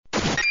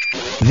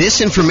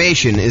This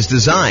information is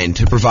designed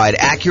to provide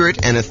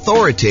accurate and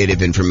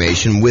authoritative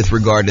information with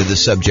regard to the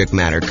subject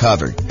matter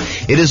covered.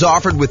 It is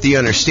offered with the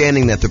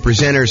understanding that the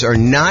presenters are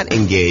not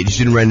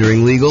engaged in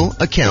rendering legal,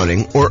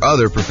 accounting, or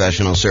other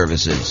professional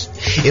services.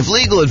 If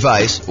legal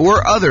advice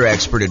or other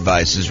expert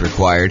advice is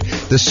required,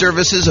 the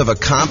services of a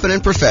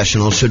competent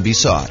professional should be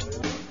sought.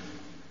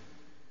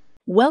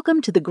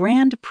 Welcome to the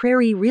Grand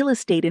Prairie Real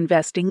Estate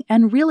Investing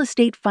and Real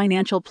Estate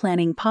Financial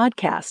Planning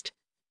podcast.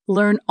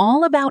 Learn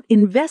all about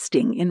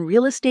investing in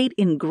real estate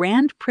in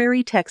Grand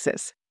Prairie,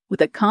 Texas, with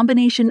a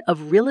combination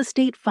of real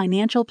estate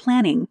financial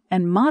planning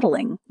and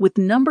modeling with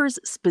numbers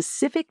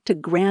specific to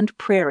Grand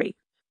Prairie,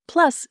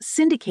 plus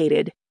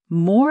syndicated,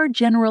 more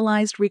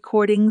generalized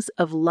recordings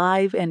of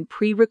live and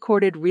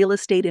pre-recorded real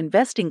estate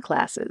investing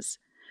classes.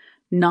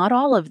 Not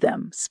all of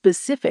them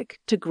specific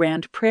to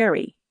Grand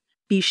Prairie.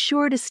 Be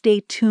sure to stay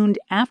tuned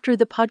after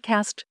the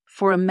podcast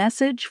for a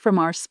message from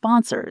our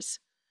sponsors.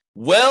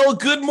 Well,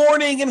 good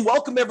morning and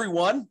welcome,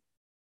 everyone.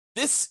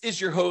 This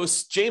is your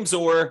host, James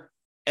Orr,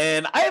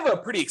 and I have a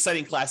pretty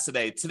exciting class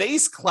today.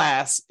 Today's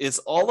class is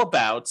all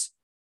about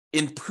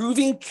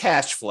improving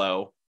cash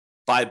flow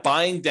by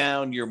buying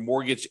down your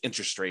mortgage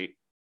interest rate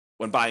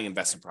when buying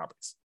investment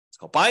properties. It's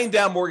called Buying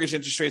Down Mortgage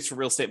Interest Rates for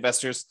Real Estate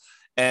Investors.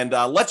 And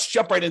let's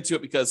jump right into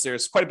it because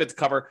there's quite a bit to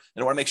cover,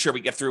 and I want to make sure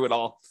we get through it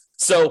all.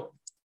 So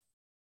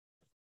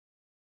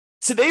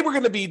today we're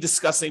going to be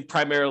discussing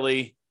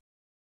primarily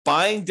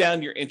buying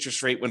down your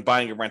interest rate when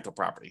buying a rental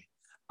property.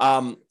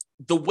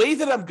 The way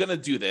that I'm going to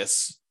do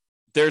this,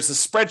 there's a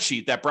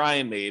spreadsheet that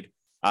Brian made,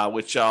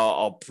 which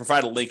I'll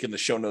provide a link in the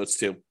show notes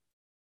to.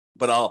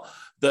 But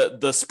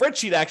the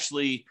spreadsheet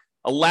actually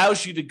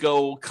allows you to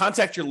go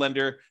contact your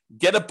lender,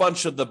 get a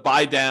bunch of the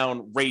buy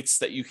down rates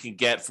that you can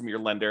get from your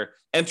lender,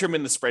 enter them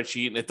in the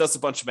spreadsheet, and it does a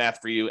bunch of math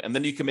for you. And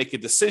then you can make a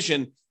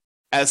decision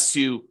as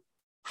to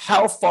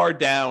how far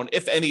down,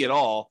 if any at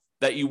all,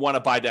 that you want to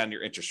buy down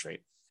your interest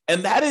rate.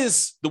 And that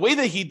is the way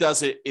that he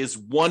does it is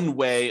one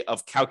way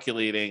of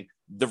calculating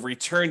the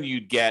return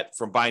you'd get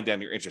from buying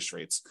down your interest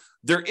rates.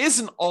 There is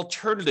an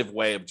alternative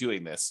way of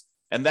doing this,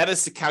 and that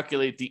is to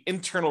calculate the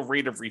internal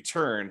rate of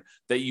return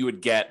that you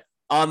would get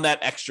on that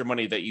extra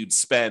money that you'd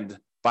spend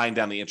buying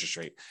down the interest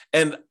rate.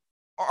 And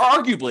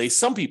arguably,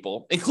 some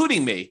people,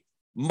 including me,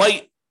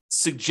 might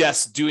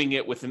suggest doing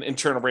it with an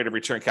internal rate of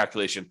return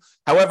calculation.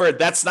 However,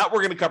 that's not what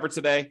we're going to cover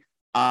today.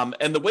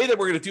 And the way that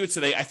we're going to do it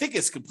today, I think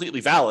is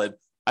completely valid.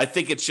 I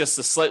think it's just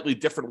a slightly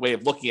different way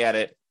of looking at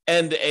it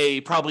and a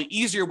probably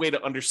easier way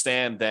to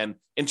understand than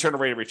internal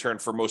rate of return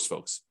for most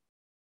folks.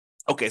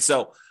 Okay,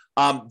 so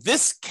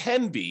this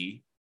can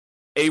be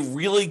a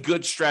really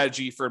good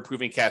strategy for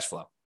improving cash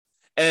flow.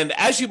 And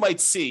as you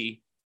might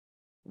see,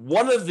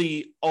 one of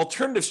the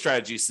alternative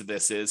strategies to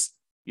this is,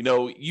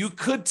 you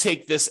could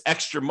take this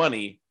extra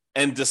money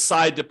and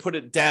decide to put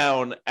it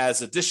down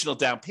as additional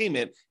down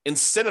payment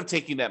instead of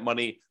taking that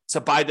money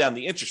to buy down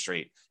the interest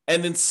rate.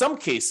 And in some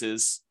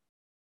cases,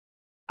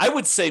 I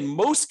would say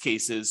most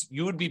cases,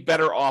 you would be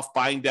better off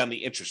buying down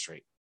the interest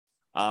rate.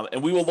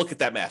 And we will look at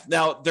that math.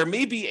 Now, there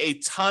may be a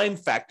time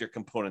factor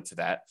component to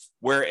that,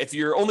 where if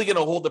you're only going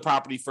to hold the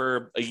property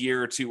for a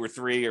year or two or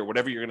three or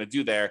whatever you're going to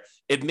do there,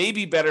 it may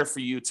be better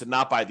for you to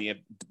not buy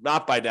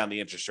down the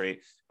interest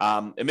rate.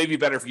 It may be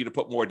better for you to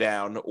put more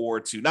down or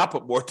to not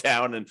put more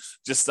down and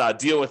just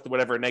deal with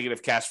whatever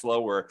negative cash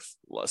flow or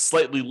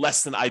slightly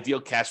less than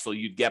ideal cash flow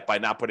you'd get by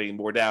not putting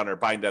more down or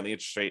buying down the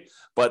interest rate.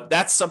 But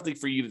that's something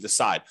for you to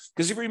decide.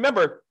 Because if you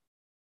remember,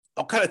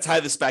 I'll kind of tie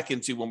this back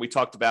into when we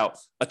talked about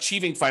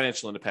achieving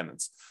financial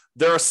independence.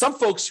 There are some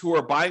folks who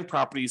are buying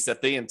properties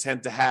that they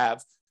intend to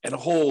have and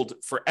hold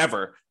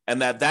forever,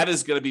 and that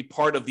is going to be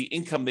part of the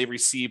income they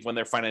receive when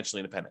they're financially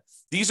independent.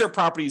 These are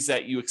properties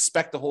that you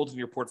expect to hold in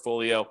your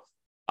portfolio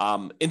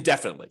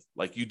indefinitely.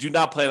 Like you do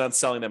not plan on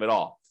selling them at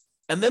all.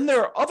 And then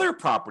there are other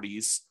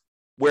properties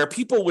where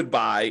people would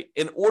buy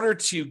in order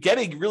to get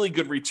a really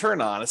good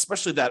return on,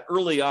 especially that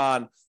early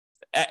on,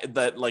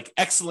 that like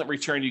excellent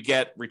return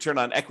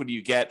on equity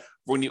you get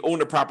when you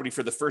own a property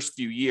for the first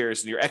few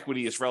years and your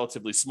equity is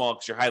relatively small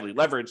because you're highly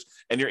leveraged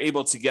and you're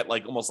able to get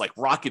like almost like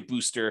rocket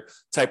booster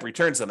type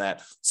returns on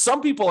that.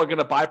 Some people are going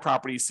to buy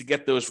properties to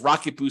get those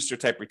rocket booster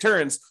type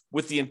returns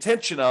with the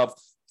intention of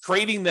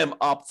trading them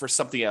up for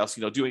something else,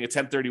 doing a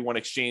 1031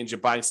 exchange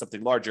and buying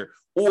something larger,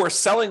 or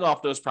selling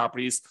off those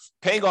properties,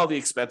 paying all the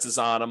expenses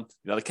on them,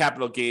 the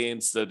capital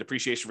gains, the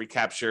depreciation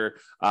recapture,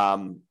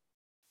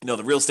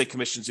 the real estate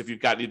commissions, if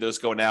you've got any of those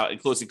going out,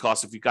 and closing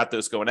costs, if you've got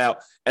those going out,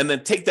 and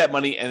then take that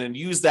money and then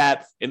use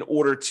that in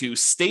order to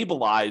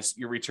stabilize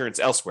your returns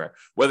elsewhere,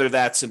 whether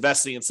that's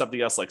investing in something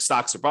else like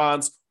stocks or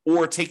bonds,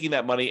 or taking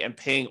that money and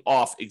paying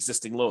off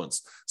existing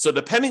loans. So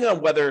depending on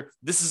whether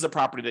this is a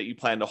property that you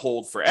plan to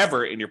hold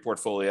forever in your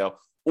portfolio,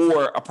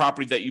 or a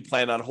property that you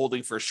plan on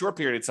holding for a short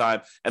period of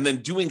time and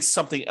then doing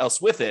something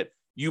else with it,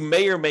 you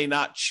may or may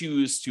not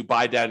choose to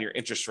buy down your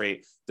interest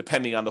rate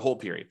depending on the hold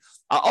period.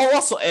 I'll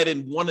also add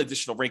in one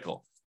additional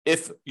wrinkle.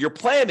 If your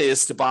plan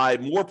is to buy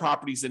more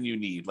properties than you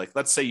need, like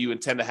let's say you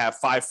intend to have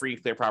 5 free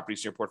and clear properties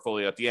in your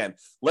portfolio at the end.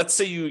 Let's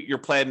say your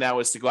plan now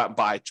is to go out and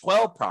buy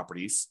 12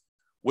 properties.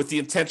 with the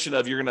intention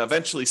of you're going to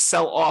eventually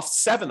sell off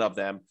 7 of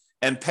them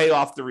and pay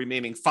off the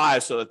remaining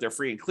 5 so that they're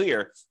free and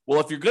clear. Well,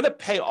 if you're going to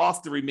pay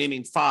off the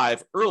remaining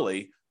 5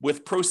 early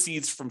with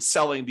proceeds from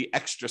selling the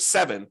extra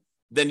 7,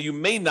 then you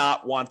may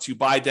not want to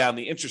buy down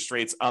the interest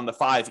rates on the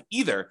 5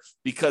 either,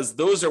 because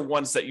those are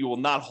ones that you will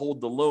not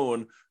hold the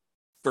loan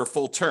for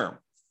full term.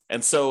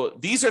 And so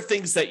these are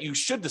things that you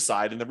should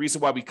decide. And the reason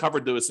why we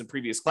covered those in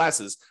previous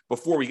classes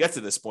before we get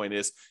to this point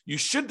is you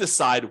should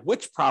decide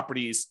which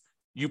properties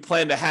you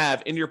plan to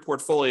have in your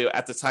portfolio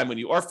at the time when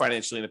you are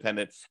financially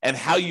independent and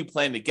how you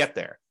plan to get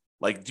there.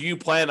 Like, do you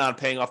plan on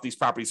paying off these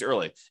properties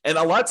early? And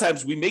a lot of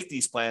times we make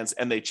these plans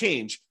and they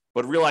change,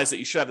 but realize that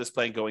you should have this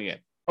plan going in.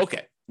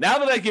 Okay, now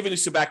that I've given you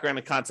some background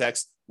and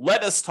context,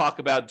 let us talk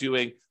about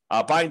doing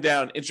buying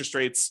down interest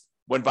rates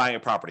when buying a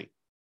property.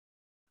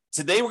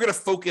 Today, we're going to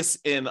focus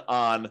in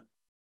on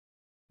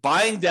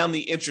buying down the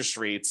interest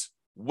rates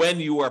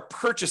when you are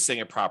purchasing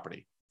a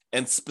property.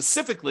 And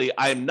specifically,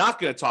 I am not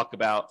going to talk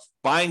about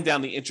buying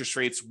down the interest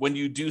rates when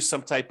you do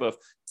some type of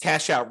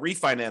cash out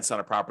refinance on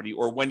a property,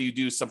 or when you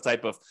do some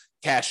type of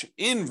cash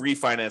in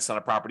refinance on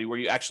a property where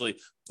you actually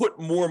put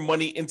more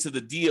money into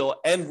the deal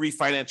and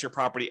refinance your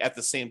property at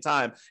the same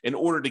time in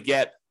order to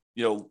get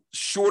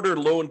shorter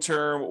loan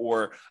term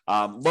or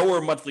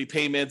lower monthly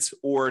payments,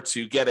 or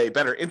to get a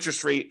better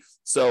interest rate.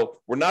 So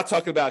we're not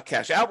talking about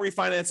cash out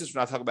refinances.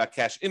 We're not talking about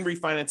cash in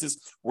refinances.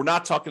 We're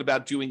not talking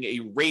about doing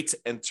a rate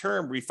and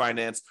term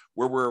refinance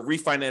where we're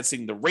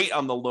refinancing the rate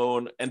on the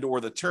loan and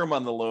or the term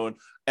on the loan.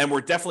 And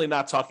we're definitely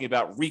not talking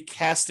about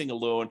recasting a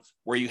loan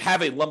where you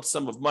have a lump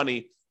sum of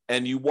money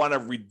and you want to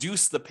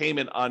reduce the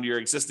payment on your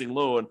existing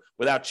loan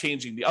without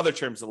changing the other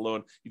terms of the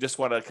loan. You just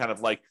want to kind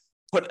of like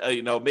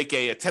make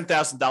a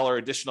 $10,000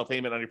 additional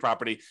payment on your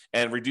property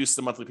and reduce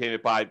the monthly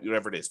payment by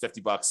whatever it is,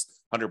 $50,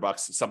 $100,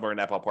 somewhere in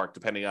that ballpark,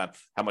 depending on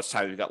how much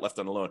time you've got left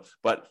on the loan.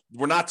 But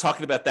we're not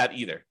talking about that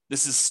either.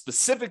 This is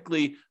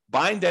specifically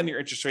buying down your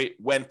interest rate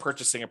when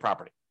purchasing a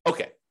property.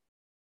 Okay.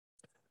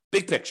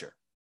 Big picture.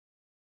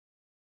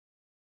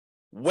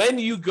 When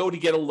you go to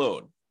get a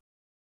loan,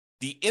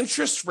 the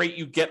interest rate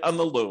you get on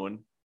the loan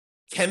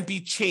can be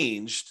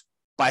changed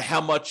by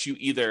how much you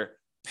either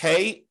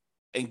pay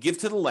and give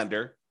to the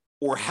lender,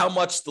 or how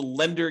much the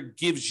lender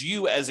gives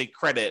you as a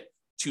credit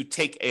to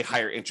take a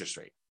higher interest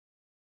rate.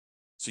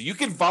 So you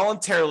can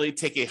voluntarily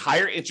take a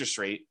higher interest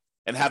rate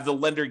and have the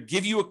lender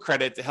give you a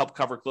credit to help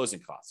cover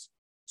closing costs.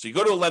 So you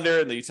go to a lender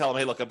and then you tell them,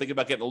 hey, look, I'm thinking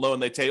about getting a loan.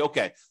 They tell you,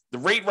 okay, the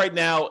rate right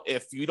now,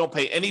 if you don't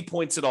pay any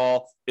points at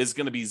all, is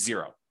going to be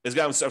 0. It's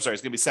going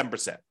to be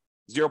 7%.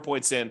 0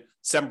 points in,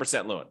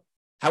 7% loan.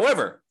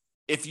 However,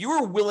 if you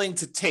are willing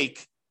to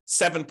take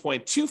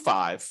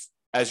 7.25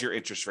 as your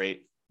interest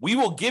rate, we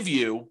will give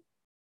you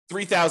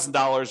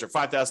 $3,000 or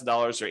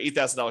 $5,000 or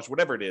 $8,000,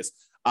 whatever it is,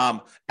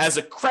 as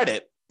a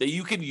credit that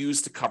you can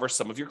use to cover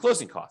some of your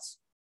closing costs.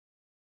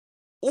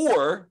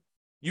 Or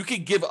you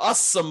can give us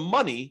some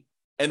money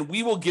and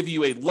we will give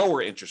you a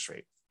lower interest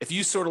rate. If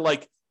you sort of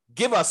like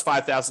give us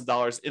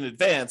 $5,000 in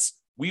advance,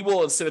 we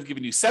will, instead of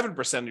giving you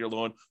 7% of your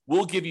loan,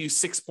 we'll give you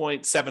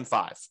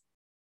 6.75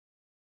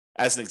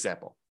 as an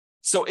example.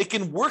 So it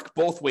can work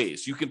both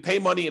ways. You can pay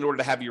money in order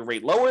to have your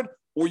rate lowered,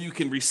 or you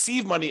can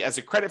receive money as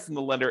a credit from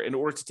the lender in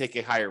order to take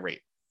a higher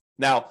rate.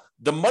 Now,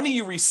 the money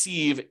you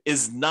receive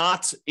is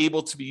not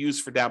able to be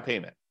used for down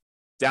payment.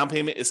 Down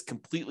payment is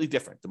completely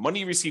different. The money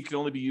you receive can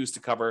only be used to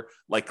cover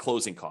like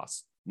closing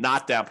costs,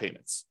 not down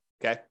payments.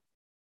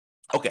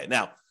 Okay.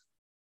 Now,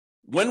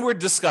 when we're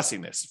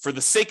discussing this, for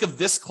the sake of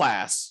this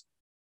class,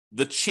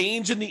 the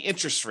change in the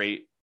interest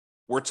rate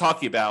we're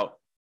talking about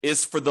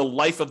is for the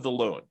life of the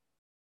loan.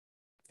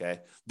 Okay.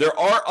 There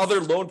are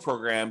other loan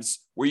programs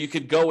where you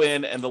could go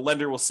in and the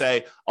lender will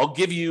say, I'll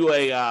give you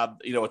a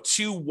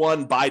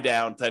 2-1 buy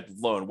down type of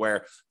loan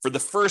where for the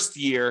first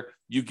year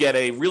you get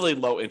a really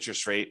low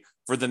interest rate.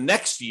 For the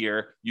next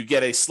year, you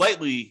get a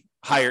slightly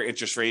higher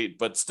interest rate,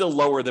 but still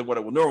lower than what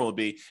it would normally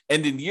be.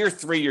 And in year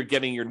 3, you're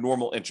getting your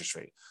normal interest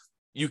rate.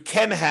 You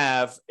can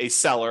have a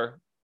seller,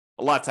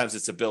 a lot of times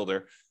it's a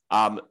builder,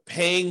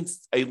 paying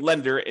a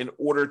lender in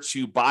order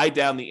to buy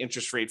down the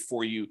interest rate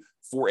for you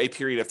for a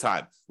period of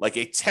time, like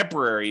a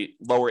temporary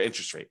lower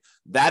interest rate.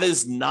 That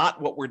is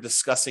not what we're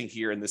discussing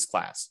here in this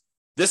class.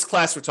 This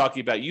class, we're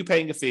talking about you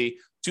paying a fee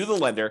to the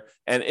lender,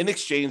 and in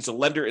exchange, the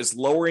lender is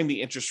lowering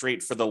the interest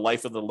rate for the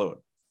life of the loan.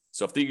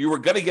 So if you were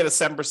going to get a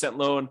 7%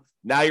 loan,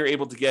 now you're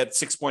able to get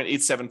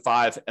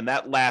 6.875, and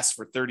that lasts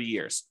for 30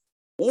 years.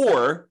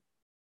 Or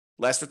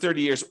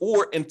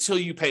until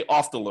you pay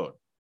off the loan.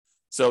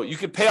 So you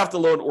can pay off the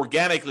loan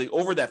organically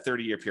over that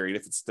 30-year period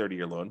if it's a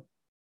 30-year loan.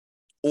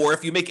 Or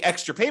if you make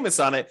extra payments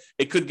on it,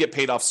 it could get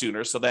paid off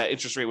sooner. So that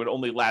interest rate would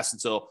only last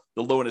until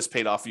the loan is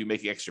paid off, you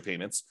making extra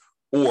payments.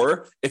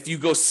 Or if you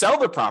go sell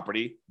the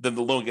property, then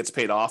the loan gets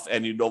paid off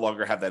and you no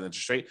longer have that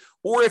interest rate.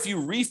 Or if you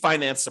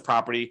refinance the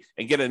property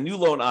and get a new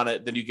loan on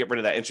it, then you get rid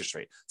of that interest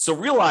rate. So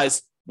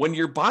realize when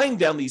you're buying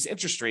down these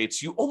interest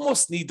rates, you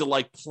almost need to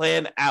like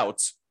plan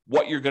out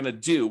what you're going to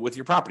do with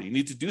your property. You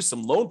need to do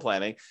some loan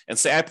planning and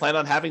say, I plan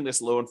on having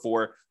this loan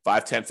for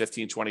 5, 10,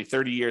 15, 20,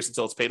 30 years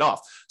until it's paid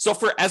off. So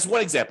as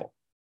one example,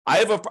 I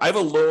have a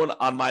loan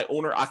on my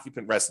owner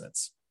occupant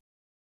residence,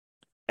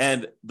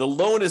 and the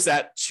loan is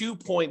at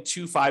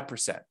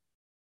 2.25%.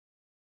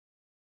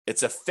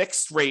 It's a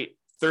fixed rate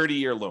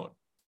 30-year loan.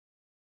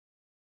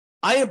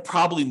 I am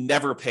probably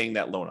never paying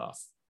that loan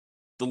off.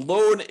 The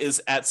loan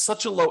is at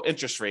such a low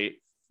interest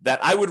rate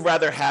that I would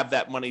rather have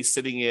that money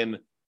sitting in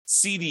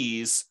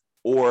CDs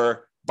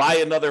or buy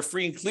another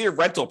free and clear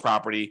rental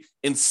property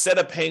instead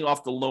of paying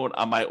off the loan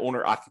on my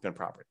owner occupant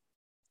property.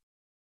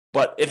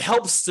 But it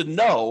helps to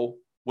know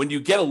when you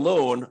get a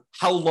loan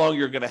how long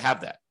you're going to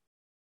have that.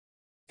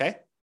 Okay?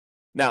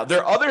 Now,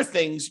 there are other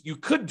things you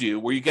could do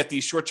where you get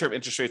these short-term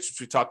interest rates,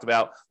 which we talked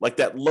about, like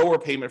that lower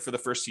payment for the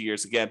first 2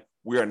 years. Again,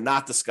 we are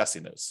not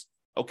discussing those.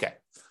 Okay.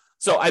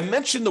 So I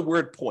mentioned the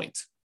word point.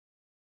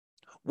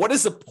 What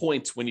is a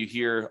point when you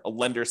hear a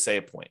lender say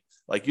a point?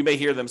 Like you may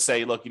hear them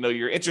say, look,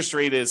 your interest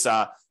rate is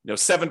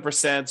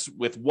 7%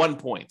 with 1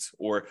 point,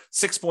 or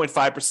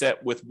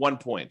 6.5% with 1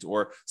 point,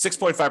 or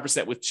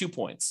 6.5% with 2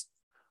 points.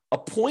 A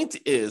point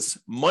is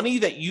money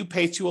that you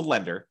pay to a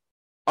lender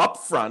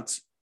upfront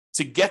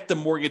to get the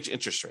mortgage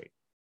interest rate.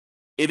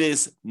 It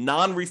is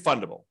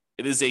non-refundable.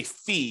 It is a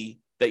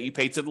fee that you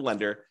pay to the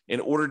lender in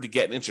order to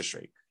get an interest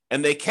rate.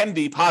 And they can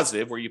be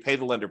positive where you pay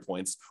the lender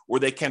points, or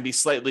they can be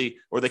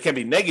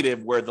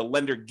negative where the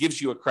lender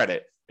gives you a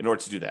credit in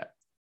order to do that.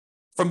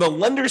 From the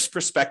lender's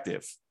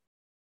perspective,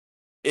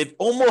 it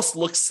almost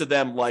looks to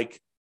them like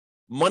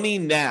money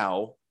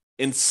now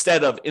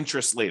instead of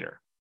interest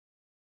later.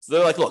 So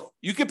they're like, look,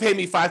 you can pay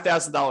me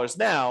 $5,000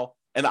 now,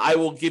 and I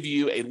will give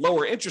you a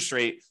lower interest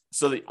rate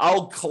so that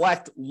I'll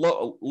collect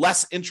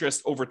less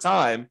interest over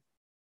time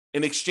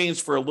in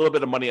exchange for a little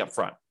bit of money up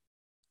front.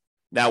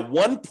 Now,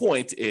 1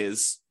 point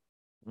is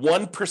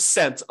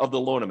 1% of the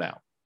loan amount.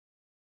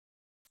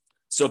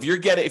 So if you're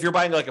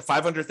buying like a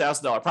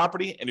 $500,000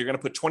 property and you're going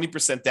to put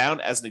 20% down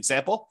as an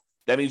example,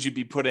 that means you'd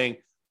be putting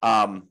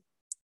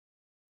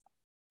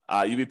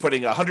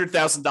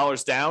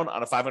 $100,000 down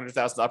on a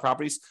 $500,000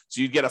 property.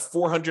 So you'd get a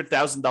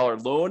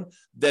 $400,000 loan.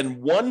 Then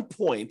 1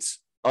 point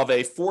of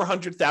a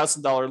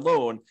 $400,000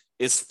 loan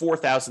is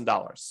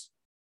 $4,000.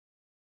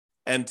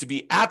 And to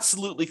be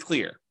absolutely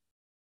clear,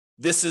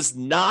 this is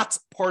not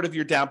part of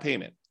your down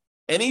payment.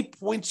 Any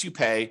points you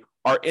pay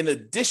are in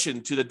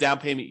addition to the down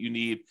payment you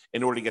need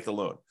in order to get the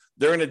loan.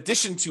 They're in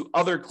addition to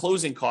other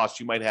closing costs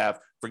you might have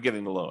for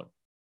getting the loan.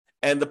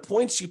 And the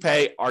points you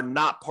pay are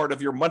not part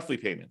of your monthly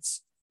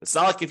payments. It's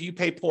not like if you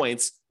pay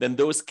points, then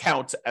those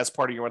count as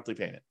part of your monthly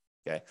payment.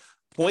 Okay.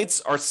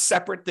 Points are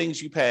separate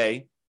things you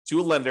pay to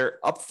a lender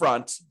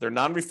upfront. They're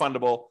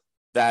non-refundable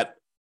that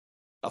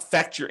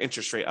affect your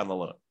interest rate on the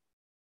loan.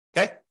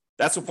 Okay.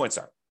 That's what points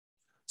are.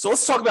 So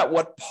let's talk about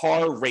what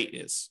par rate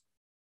is.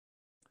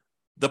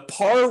 The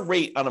par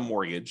rate on a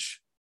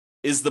mortgage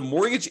is the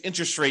mortgage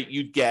interest rate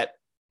you'd get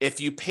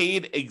if you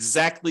paid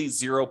exactly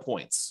 0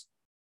 points.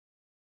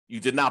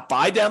 You did not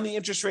buy down the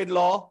interest rate at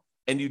all,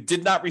 and you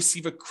did not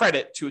receive a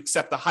credit to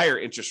accept a higher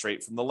interest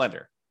rate from the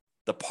lender.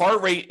 The par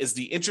rate is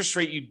the interest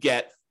rate you'd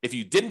get if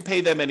you didn't pay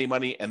them any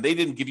money and they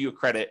didn't give you a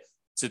credit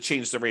to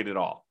change the rate at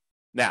all.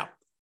 Now,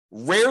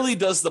 rarely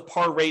does the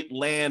par rate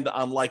land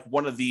on like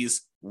one of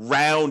these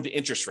round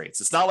interest rates.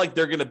 It's not like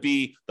they're going to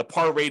be the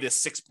par rate is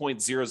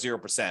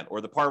 6.00%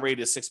 or the par rate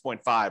is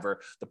 6.5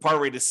 or the par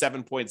rate is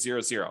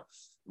 7.00.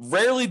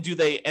 Rarely do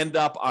they end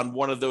up on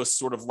one of those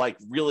sort of like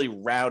really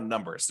round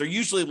numbers. They're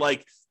usually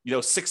like,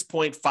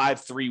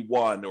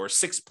 6.531 or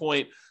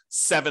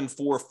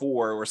 6.744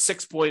 or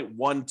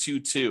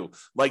 6.122.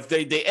 Like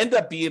they end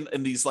up being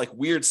in these like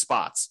weird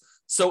spots.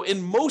 So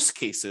in most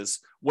cases,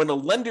 when a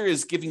lender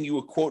is giving you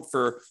a quote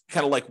for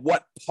kind of like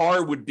what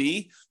par would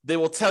be, they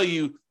will tell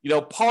you,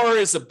 par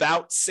is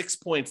about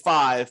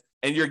 6.5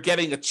 and you're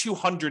getting a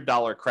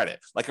 $200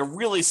 credit, like a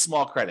really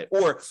small credit.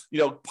 Or,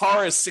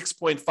 par is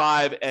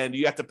 6.5 and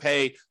you have to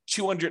pay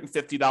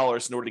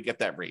 $250 in order to get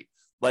that rate.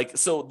 Like,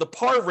 so the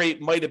par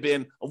rate might have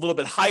been a little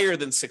bit higher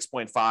than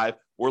 6.5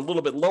 or a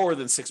little bit lower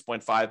than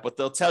 6.5, but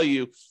they'll tell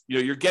you,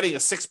 you're getting a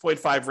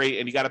 6.5 rate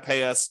and you got to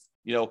pay us,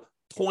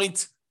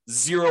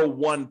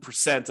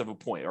 0.01% of a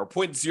point or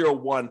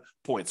 0.01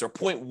 points or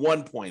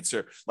 0.1 points,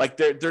 or like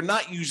they're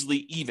not usually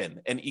even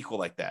and equal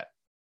like that.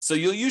 So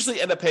you'll usually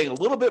end up paying a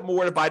little bit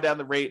more to buy down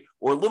the rate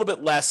or a little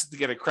bit less to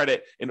get a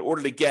credit in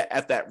order to get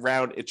at that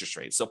round interest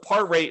rate. So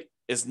par rate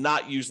is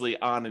not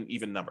usually on an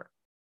even number.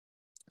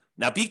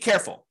 Now be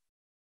careful.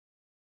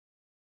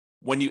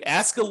 When you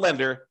ask a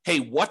lender,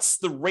 hey, what's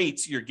the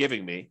rate you're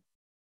giving me?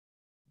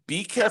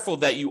 Be careful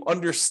that you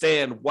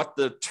understand what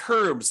the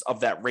terms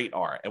of that rate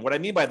are. And what I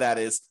mean by that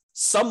is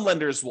some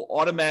lenders will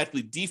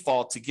automatically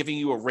default to giving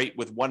you a rate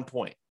with 1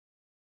 point.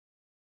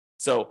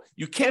 So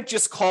you can't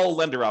just call a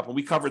lender up, and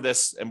we cover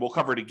this, and we'll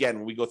cover it again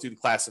when we go through the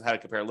class on how to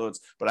compare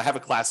loans, but I have a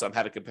class on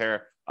how to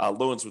compare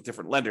loans with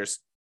different lenders.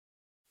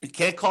 You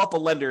can't call up a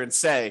lender and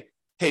say,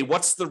 hey,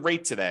 what's the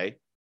rate today?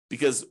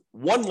 Because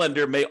one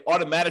lender may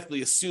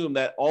automatically assume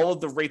that all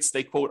of the rates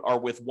they quote are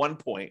with 1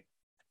 point,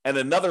 and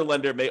another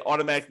lender may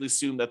automatically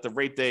assume that the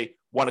rate they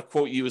want to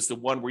quote you is the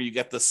one where you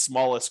get the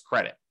smallest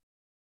credit.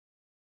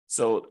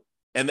 So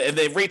And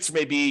the rates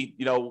may be,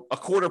 a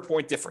quarter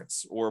point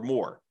difference or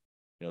more,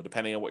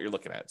 depending on what you're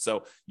looking at.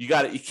 So you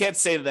can't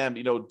say to them,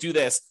 do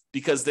this,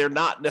 because they're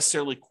not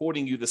necessarily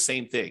quoting you the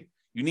same thing.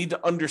 You need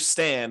to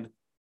understand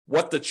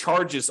what the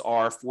charges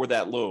are for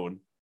that loan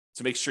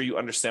to make sure you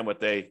understand what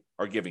they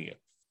are giving you.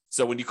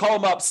 So when you call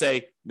them up,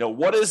 say,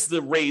 what is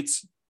the rate?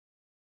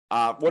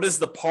 What is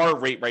the par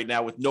rate right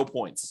now with no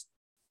points?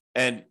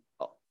 And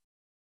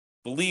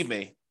believe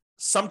me,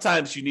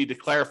 sometimes you need to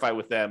clarify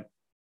with them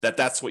that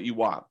that's what you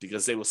want,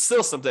 because they will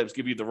still sometimes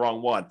give you the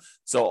wrong one.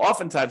 So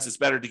oftentimes it's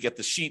better to get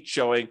the sheet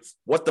showing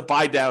what the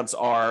buy downs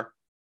are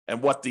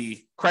and what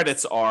the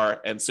credits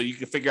are. And so you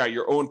can figure out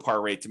your own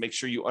par rate to make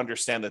sure you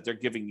understand that they're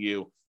giving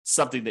you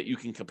something that you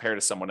can compare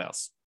to someone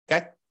else.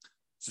 Okay.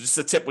 So just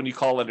a tip when you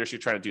call lenders, you're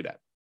trying to do that.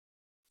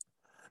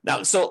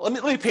 Now, so let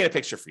me paint a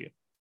picture for you.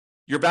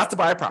 You're about to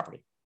buy a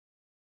property.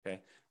 Okay.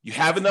 You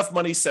have enough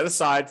money set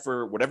aside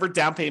for whatever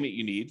down payment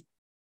you need.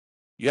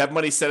 You have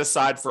money set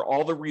aside for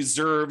all the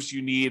reserves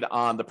you need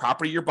on the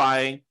property you're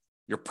buying,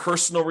 your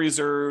personal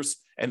reserves,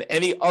 and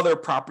any other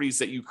properties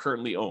that you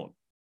currently own.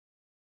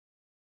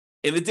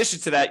 In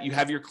addition to that, you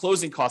have your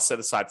closing costs set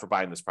aside for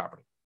buying this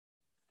property.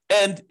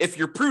 And if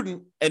you're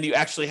prudent and you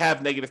actually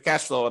have negative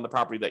cash flow on the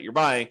property that you're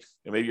buying,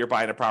 and maybe you're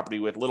buying a property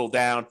with little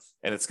down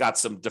and it's got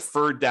some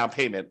deferred down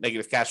payment,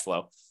 negative cash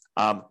flow,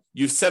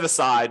 you've set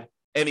aside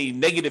any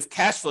negative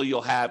cash flow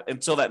you'll have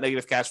until that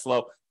negative cash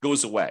flow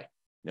goes away.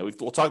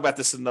 We'll talk about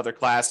this in another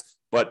class,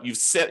 but you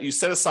set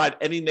aside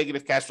any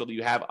negative cash flow that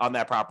you have on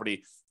that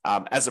property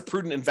as a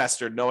prudent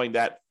investor, knowing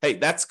that, hey,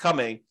 that's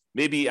coming.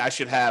 Maybe I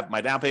should have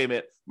my down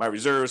payment, my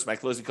reserves, my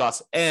closing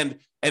costs, and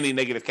any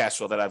negative cash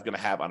flow that I'm going to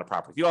have on a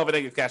property. If you don't have a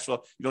negative cash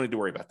flow, you don't need to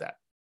worry about that.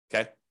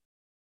 Okay.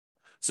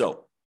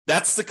 So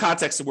that's the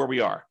context of where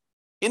we are.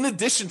 In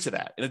addition to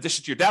that, in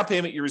addition to your down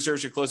payment, your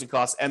reserves, your closing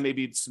costs, and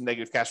maybe some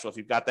negative cash flow, if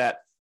you've got that,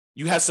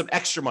 you have some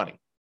extra money.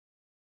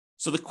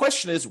 So the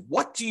question is,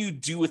 what do you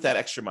do with that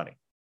extra money?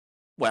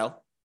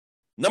 Well,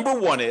 number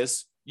one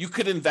is you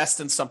could invest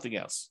in something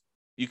else.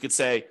 You could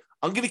say,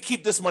 I'm going to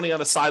keep this money on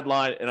the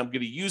sideline and I'm going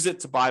to use it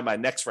to buy my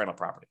next rental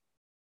property,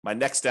 my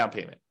next down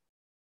payment,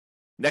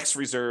 next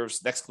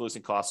reserves, next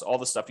closing costs, all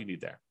the stuff you need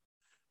there.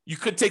 You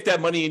could take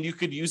that money and you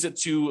could use it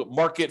to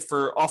market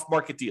for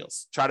off-market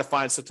deals. Try to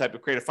find some type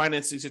of creative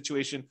financing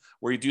situation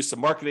where you do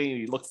some marketing and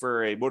you look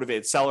for a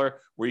motivated seller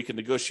where you can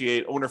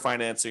negotiate owner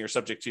financing or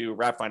subject to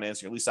wrap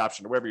financing or lease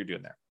option or whatever you're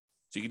doing there.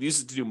 So you can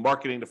use it to do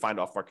marketing to find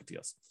off-market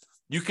deals.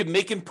 You can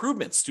make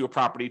improvements to a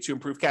property to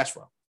improve cash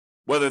flow,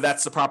 whether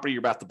that's the property you're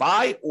about to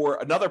buy or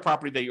another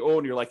property that you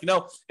own. You're like,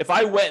 if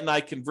I went and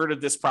I converted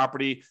this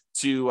property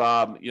to,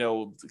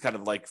 kind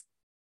of like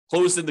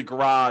closed in the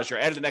garage or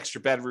added an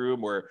extra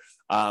bedroom or,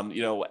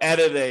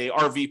 added a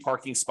RV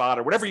parking spot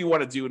or whatever you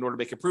want to do in order to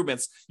make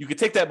improvements, you could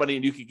take that money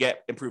and you could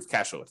get improved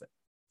cash flow with it.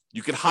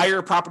 You could hire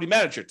a property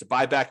manager to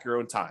buy back your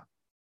own time.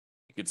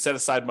 You could set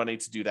aside money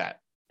to do that.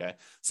 Okay.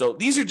 So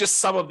these are just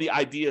some of the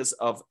ideas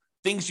of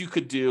things you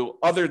could do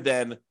other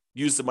than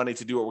use the money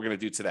to do what we're going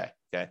to do today.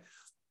 Okay.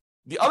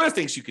 The other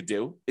things you could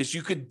do is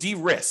you could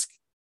de-risk.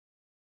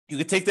 You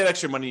could take that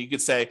extra money. You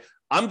could say,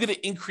 I'm going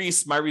to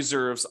increase my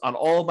reserves on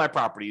all of my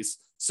properties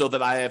so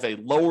that I have a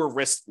lower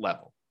risk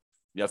level.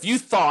 If you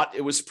thought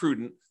it was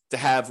prudent to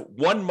have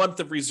 1 month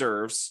of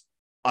reserves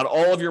on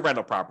all of your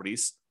rental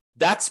properties,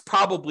 that's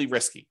probably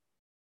risky.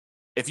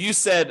 If you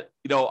said,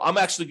 I'm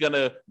actually going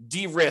to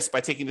de-risk by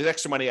taking the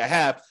extra money I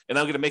have, and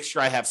I'm going to make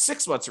sure I have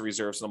 6 months of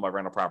reserves on my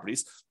rental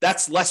properties,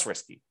 that's less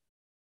risky.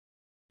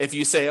 If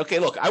you say, okay,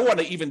 look, I want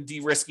to even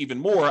de-risk even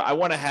more. I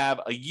want to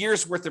have a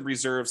year's worth of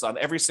reserves on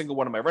every single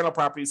one of my rental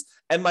properties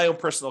and my own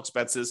personal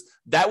expenses.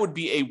 That would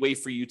be a way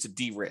for you to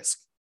de-risk.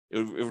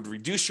 It would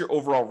reduce your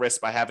overall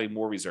risk by having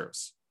more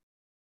reserves.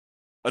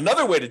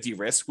 Another way to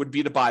de-risk would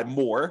be to buy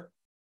more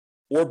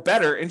or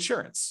better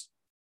insurance.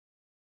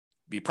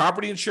 Be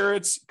property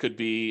insurance, could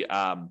be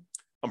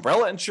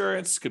umbrella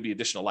insurance, could be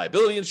additional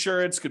liability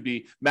insurance, could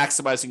be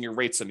maximizing your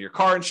rates on your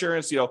car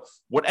insurance,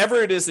 whatever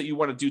it is that you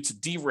want to do to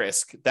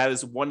de-risk, that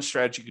is one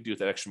strategy you could do with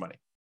that extra money.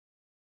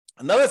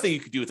 Another thing you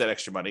could do with that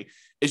extra money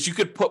is you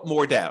could put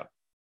more down.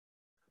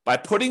 By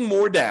putting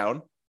more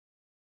down,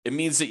 it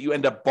means that you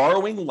end up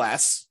borrowing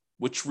less,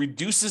 which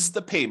reduces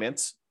the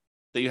payment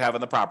that you have on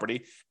the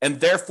property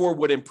and therefore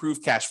would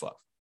improve cash flow.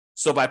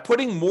 So by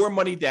putting more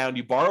money down,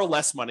 you borrow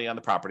less money on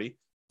the property,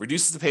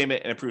 reduces the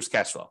payment and improves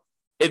cash flow.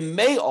 It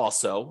may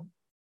also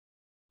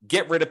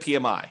get rid of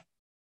PMI.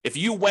 If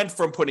you went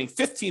from putting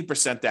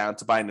 15% down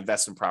to buy an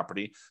investment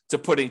property to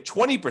putting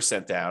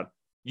 20% down,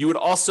 you would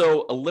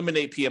also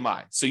eliminate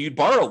PMI. So you'd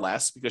borrow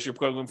less because you're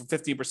going from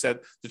 15%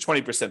 to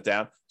 20%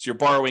 down. So you're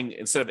borrowing,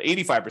 instead of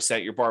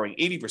 85%, you're borrowing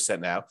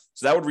 80% now.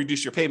 So that would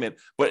reduce your payment.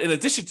 But in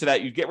addition to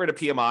that, you get rid of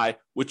PMI,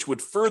 which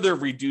would further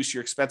reduce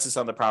your expenses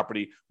on the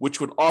property,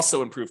 which would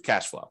also improve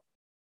cash flow.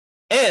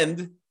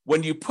 And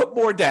when you put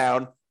more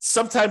down,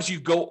 sometimes you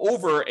go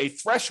over a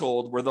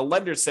threshold where the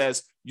lender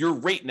says your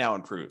rate now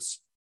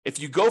improves.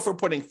 If you go from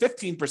putting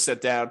 15%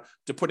 down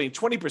to putting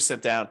 20%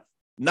 down,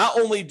 not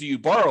only do you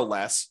borrow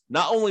less,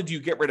 not only do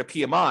you get rid of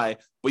PMI,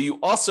 but you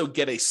also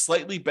get a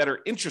slightly better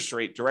interest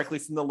rate directly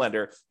from the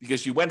lender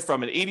because you went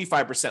from an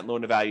 85%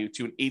 loan to value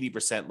to an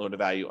 80% loan to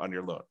value on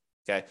your loan.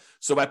 Okay.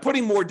 So by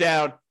putting more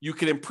down, you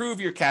can improve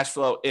your cash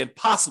flow in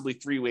possibly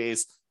 3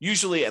 ways,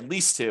 usually at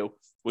least 2,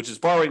 which is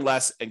borrowing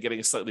less and getting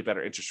a slightly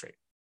better interest rate.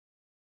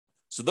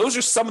 So those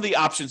are some of the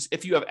options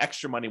if you have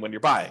extra money when you're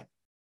buying.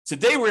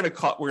 Today, we're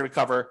going to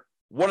cover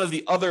one of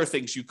the other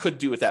things you could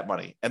do with that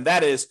money, and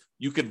that is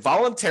you could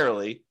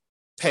voluntarily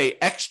pay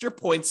extra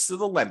points to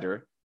the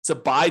lender to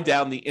buy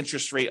down the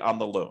interest rate on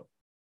the loan.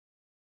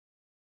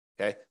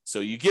 Okay, so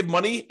you give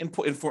money in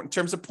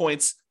terms of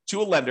points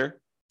to a lender.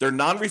 They're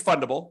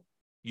non-refundable.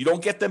 You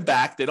don't get them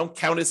back. They don't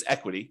count as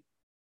equity,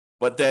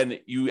 but then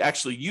you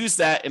actually use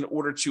that in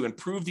order to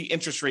improve the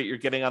interest rate you're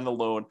getting on the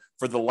loan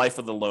for the life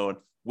of the loan,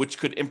 which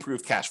could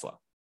improve cash flow.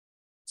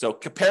 So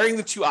comparing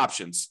the two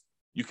options,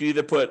 you can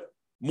either put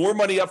more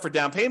money up for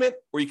down payment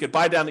or you could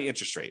buy down the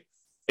interest rate.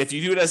 If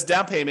you do it as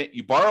down payment,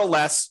 you borrow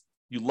less,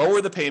 you lower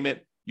the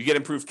payment, you get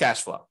improved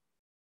cash flow.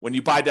 When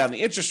you buy down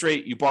the interest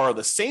rate, you borrow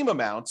the same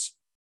amounts,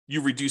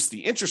 you reduce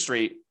the interest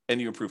rate,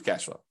 and you improve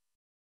cash flow.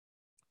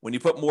 When you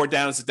put more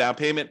down as a down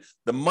payment,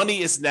 the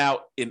money is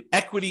now in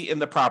equity in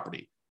the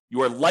property.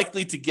 You are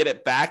likely to get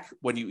it back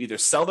when you either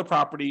sell the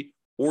property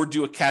or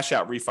do a cash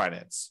out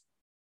refinance.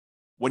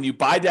 When you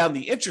buy down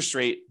the interest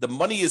rate, the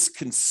money is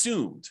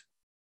consumed.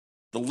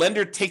 The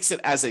lender takes it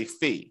as a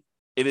fee.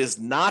 It is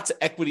not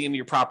equity in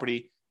your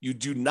property. You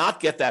do not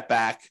get that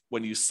back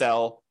when you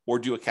sell or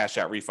do a cash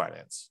out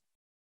refinance.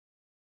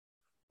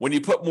 When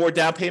you put more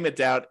down payment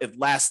down, it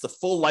lasts the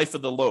full life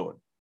of the loan,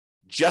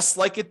 just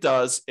like it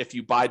does if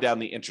you buy down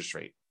the interest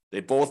rate. They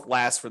both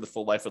last for the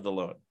full life of the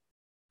loan.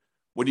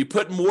 When you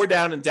put more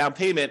down in down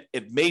payment,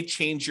 it may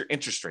change your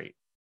interest rate.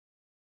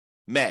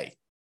 May.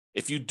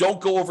 If you don't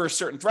go over a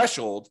certain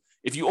threshold,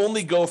 if you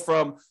only go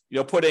from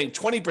putting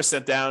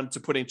 20% down to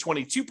putting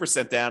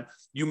 22% down,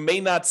 you may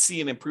not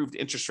see an improved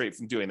interest rate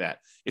from doing that.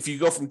 If you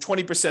go from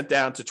 20%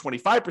 down to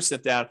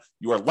 25% down,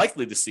 you are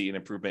likely to see an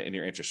improvement in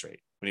your interest rate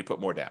when you put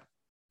more down.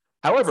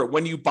 However,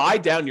 when you buy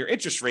down your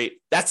interest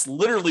rate, that's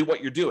literally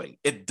what you're doing.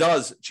 It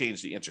does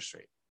change the interest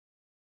rate.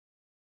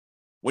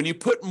 When you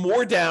put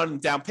more down in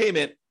down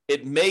payment,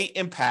 it may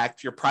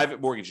impact your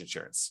private mortgage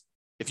insurance.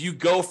 If you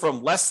go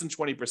from less than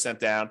 20%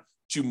 down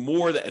to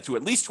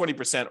at least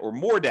 20% or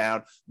more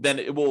down, then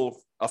it will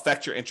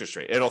affect your interest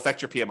rate. It'll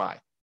affect your PMI.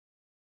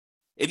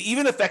 It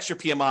even affects your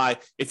PMI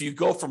if you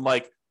go from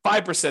like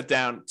 5%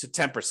 down to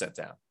 10%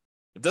 down.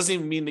 It doesn't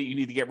even mean that you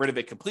need to get rid of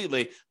it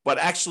completely, but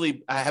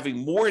actually having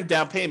more in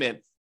down payment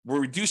will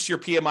reduce your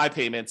PMI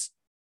payments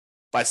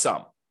by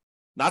some,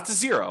 not to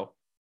zero.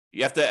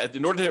 You have to,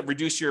 in order to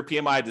reduce your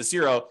PMI to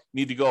zero,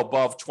 you need to go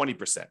above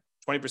 20%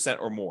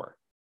 or more.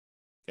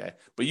 Okay.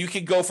 But you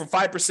can go from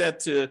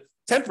 5% to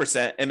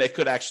 10%, and it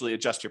could actually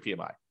adjust your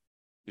PMI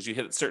because you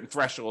hit certain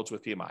thresholds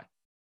with PMI.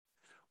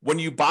 When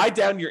you buy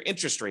down your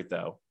interest rate,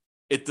 though,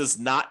 it does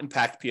not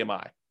impact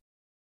PMI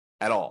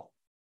at all.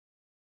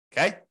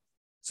 Okay?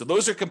 So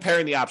those are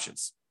comparing the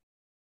options.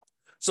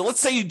 So let's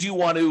say you do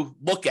want to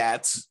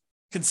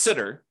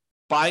consider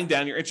buying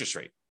down your interest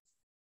rate.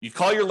 You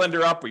call your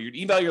lender up or you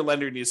email your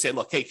lender and you say,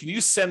 look, hey, can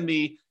you send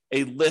me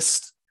a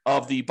list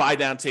of the buy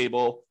down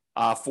table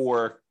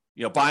for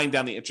buying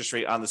down the interest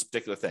rate on this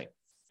particular thing?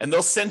 And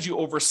they'll send you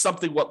over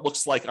something what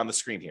looks like on the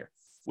screen here,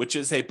 which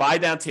is a buy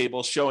down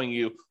table showing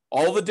you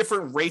all the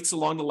different rates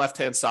along the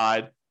left-hand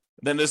side.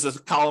 Then there's a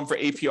column for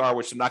APR,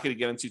 which I'm not going to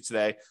get into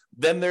today.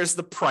 Then there's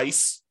the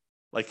price,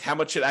 like how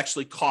much it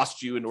actually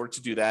cost you in order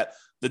to do that.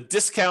 The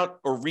discount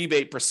or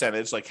rebate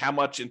percentage, like how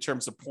much in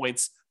terms of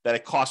points that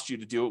it costs you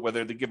to do it,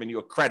 whether they're giving you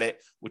a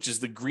credit, which is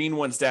the green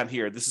ones down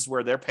here. This is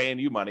where they're paying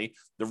you money.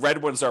 The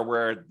red ones are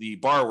where the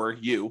borrower,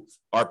 you,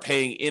 are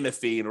paying in a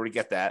fee in order to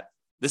get that.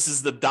 This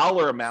is the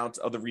dollar amount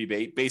of the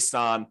rebate based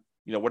on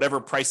whatever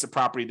price of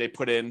property they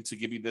put in to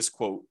give you this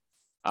quote,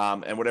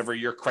 and whatever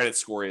your credit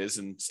score is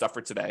and stuff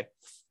for today.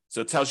 So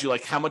it tells you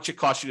like how much it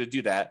costs you to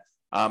do that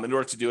in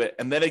order to do it.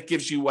 And then it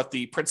gives you what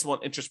the principal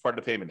and interest part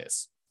of the payment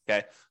is.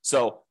 Okay.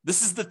 So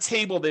this is the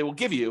table they will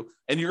give you.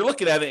 And you're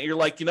looking at it and you're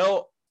like,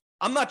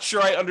 I'm not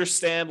sure I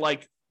understand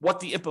like what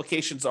the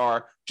implications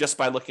are just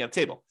by looking at the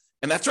table.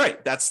 And that's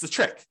right. That's the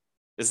trick,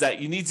 is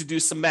that you need to do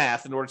some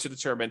math in order to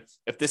determine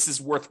if this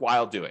is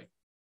worthwhile doing.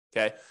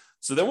 Okay.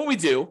 So then what we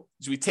do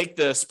is we take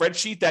the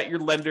spreadsheet that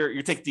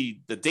you take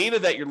the data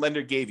that your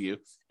lender gave you,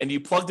 and you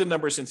plug the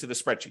numbers into the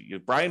spreadsheet. You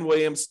have Brian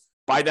Williams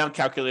buy down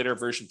calculator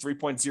version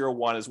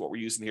 3.01 is what we're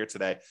using here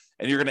today.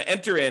 And you're going to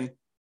enter in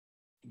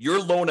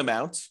your loan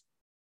amount,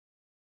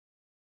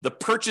 the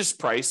purchase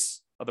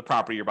price of the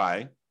property you're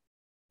buying,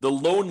 the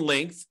loan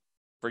length,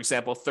 for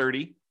example,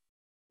 30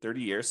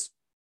 years,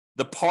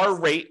 the par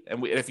rate.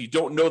 And if you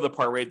don't know the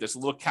par rate, there's a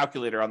little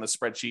calculator on the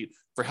spreadsheet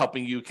for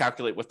helping you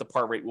calculate what the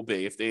par rate will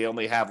be. If they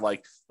only have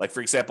like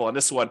for example, on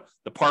this one,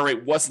 the par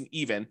rate wasn't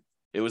even.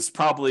 It was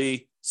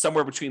probably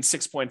somewhere between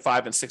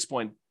 6.5 and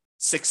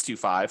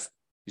 6.625.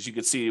 As you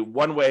can see,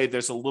 one way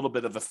there's a little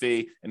bit of a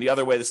fee, and the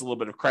other way there's a little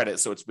bit of credit.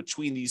 So it's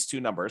between these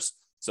two numbers.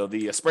 So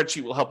the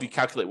spreadsheet will help you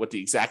calculate what the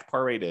exact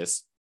par rate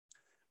is.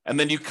 And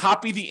then you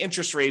copy the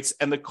interest rates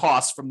and the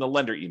costs from the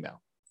lender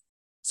email.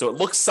 So it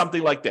looks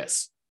something like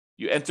this.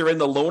 You enter in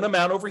the loan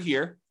amount over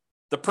here,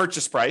 the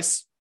purchase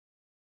price,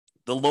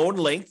 the loan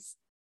length,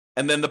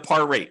 and then the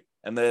par rate.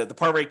 And the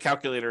par rate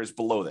calculator is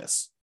below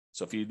this.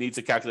 So if you need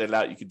to calculate it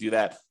out, you can do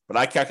that. But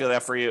I calculate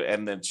that for you,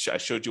 and then I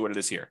showed you what it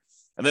is here.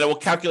 And then it will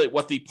calculate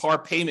what the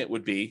par payment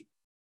would be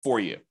for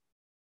you.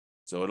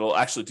 So it'll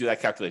actually do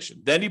that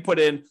calculation. Then you put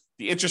in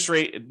the interest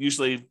rate. It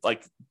usually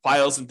like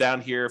files them down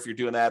here if you're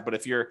doing that. But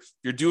if you're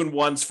doing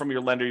ones from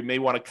your lender, you may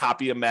want to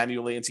copy them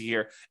manually into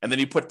here. And then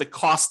you put the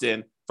cost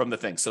in from the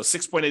thing. So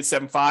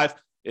 6.875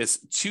 is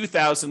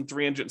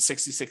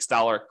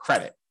 $2,366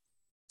 credit.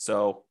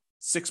 So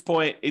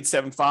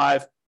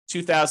 6.875,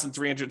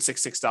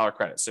 $2,366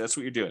 credit. So that's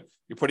what you're doing.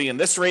 You're putting in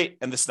this rate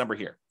and this number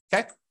here.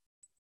 Okay.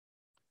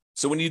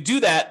 So when you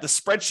do that, the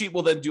spreadsheet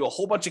will then do a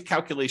whole bunch of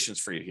calculations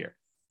for you here.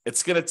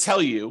 It's going to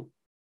tell you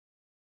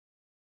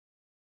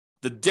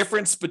the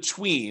difference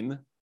between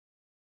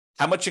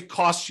how much it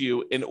costs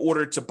you in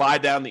order to buy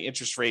down the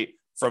interest rate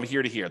from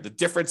here to here, the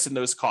difference in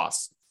those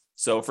costs.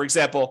 So for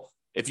example,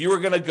 if you were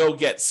going to go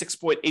get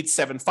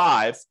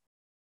 6.875,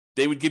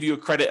 they would give you a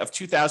credit of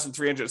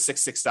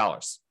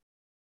 $2,366.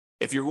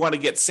 If you want to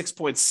get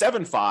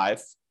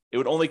 6.75, it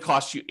would only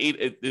cost you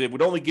it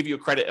would only give you a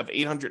credit of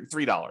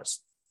 $803.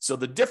 So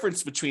the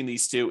difference between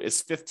these two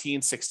is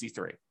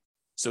 $1,563.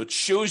 So it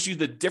shows you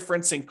the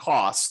difference in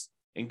cost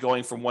in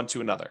going from one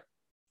to another.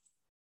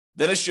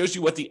 Then it shows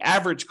you what the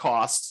average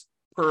cost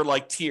per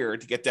like tier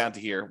to get down to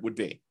here would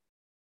be.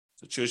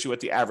 So it shows you what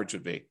the average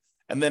would be.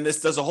 And then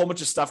this does a whole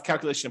bunch of stuff,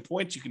 calculation of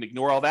points. You can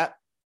ignore all that.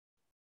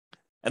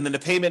 And then the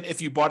payment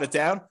if you bought it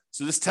down.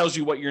 So this tells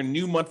you what your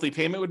new monthly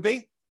payment would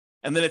be.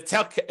 And then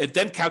it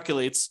then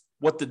calculates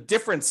what the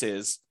difference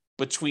is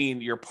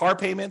between your par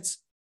payments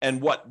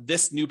and what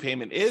this new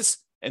payment is,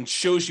 and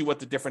shows you what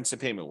the difference in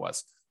payment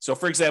was. So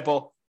for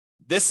example,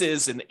 this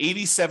is an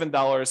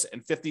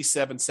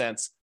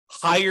 $87.57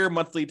 higher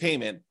monthly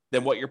payment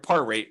than what your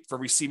par rate for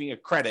receiving a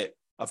credit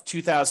of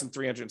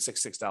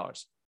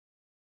 $2,366.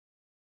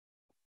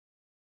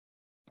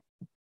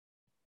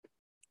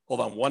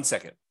 Hold on one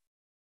second.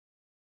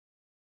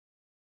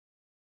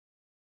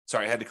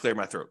 Sorry, I had to clear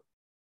my throat.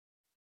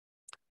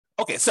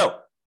 Okay, so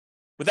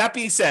with that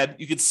being said,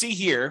 you can see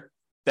here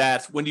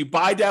that when you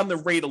buy down the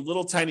rate a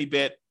little tiny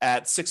bit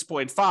at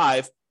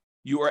 6.5,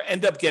 you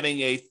end up getting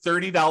a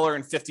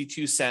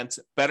 $30.52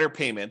 better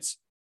payment,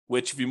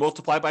 which if you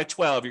multiply by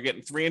 12, you're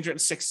getting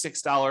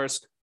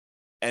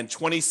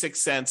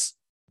 $366.26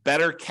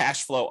 better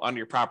cash flow on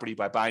your property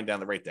by buying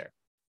down the rate there.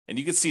 And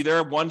you can see there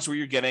are ones where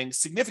you're getting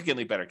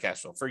significantly better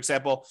cash flow. For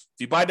example, if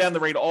you buy down the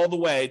rate all the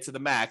way to the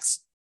max,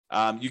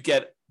 you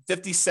get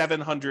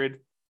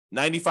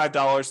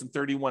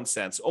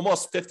 $5,795.31,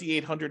 almost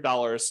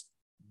 $5,800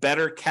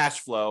 better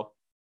cash flow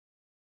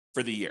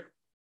for the year.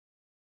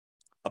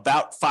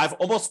 About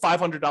almost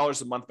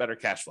 $500 a month better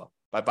cash flow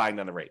by buying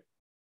down the rate.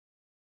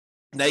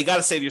 Now you got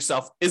to say to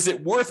yourself, is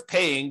it worth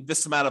paying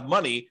this amount of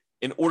money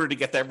in order to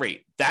get that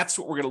rate? That's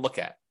what we're going to look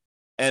at.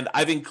 And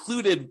I've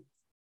included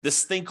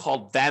this thing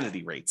called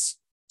vanity rates.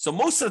 So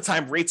most of the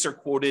time rates are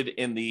quoted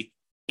in the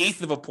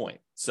eighth of a point.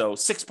 So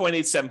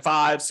 6.875,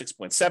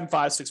 6.75,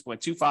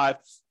 6.25.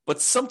 But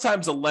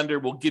sometimes a lender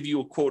will give you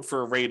a quote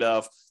for a rate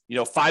of,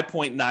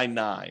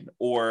 5.99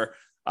 or,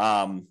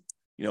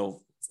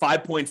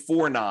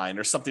 5.49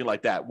 or something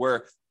like that,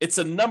 where it's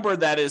a number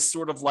that is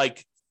sort of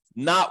like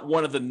not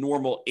one of the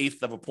normal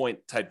eighth of a point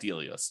type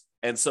deals.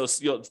 And so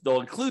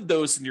they'll include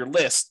those in your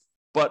list,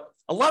 but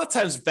a lot of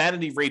times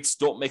vanity rates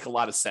don't make a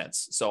lot of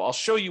sense. So I'll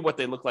show you what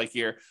they look like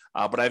here,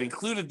 but I've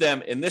included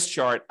them in this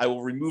chart. I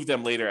will remove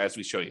them later as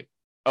we show you.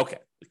 Okay,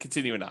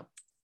 continuing on.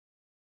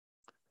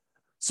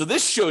 So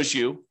this shows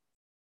you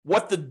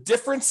what the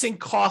difference in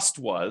cost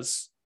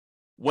was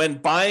when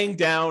buying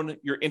down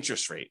your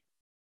interest rate.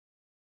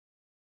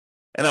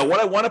 And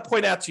what I want to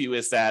point out to you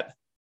is that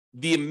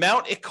the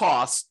amount it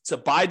costs to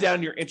buy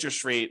down your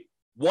interest rate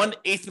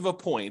 1/8 of a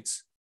point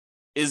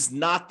is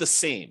not the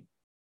same.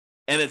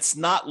 And it's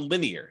not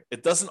linear.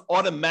 It doesn't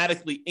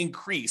automatically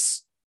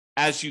increase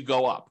as you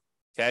go up.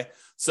 Okay.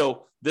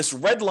 So this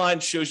red line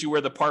shows you where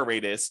the par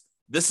rate is.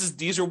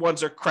 These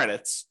ones are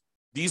credits.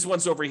 These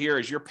ones over here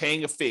is you're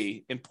paying a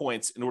fee in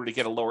points in order to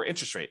get a lower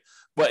interest rate.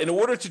 But in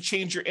order to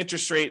change your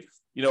interest rate,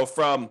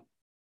 from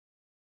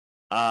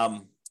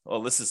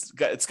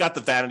it's got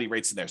the vanity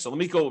rates in there. So let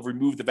me go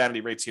remove the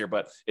vanity rates here,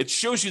 but it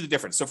shows you the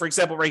difference. So for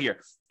example, right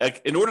here,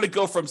 in order to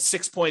go from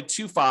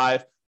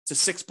 6.25 to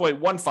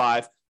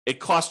 6.15, it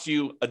costs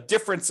you a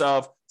difference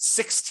of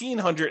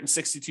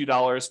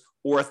 $1,662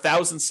 or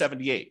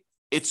 $1,078.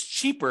 It's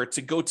cheaper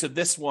to go to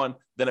this one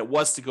than it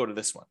was to go to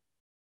this one.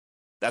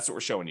 That's what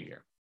we're showing you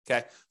here.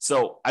 Okay.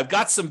 So I've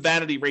got some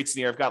vanity rates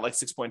in here. I've got like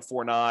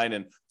 6.49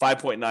 and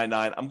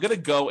 5.99. I'm going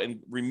to go and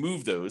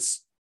remove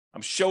those.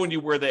 I'm showing you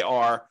where they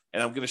are,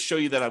 and I'm going to show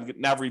you that I'm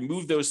now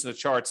remove those in the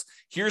charts.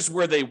 Here's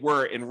where they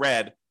were in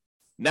red.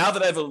 Now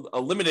that I've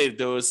eliminated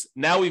those,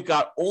 now we've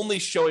got only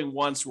showing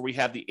ones where we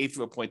have the eighth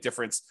of a point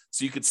difference.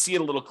 So you could see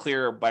it a little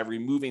clearer by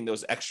removing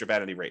those extra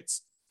vanity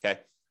rates. Okay.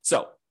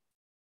 So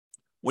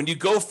when you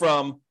go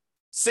from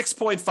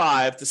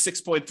 6.5 to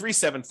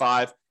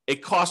 6.375,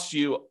 it costs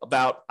you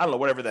about, I don't know,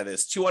 whatever that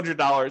is, $200,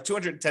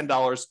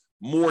 $210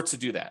 more to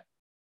do that.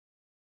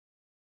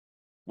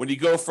 When you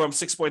go from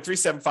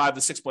 6.375 to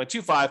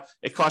 6.25,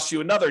 it costs you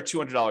another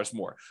 $200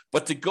 more.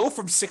 But to go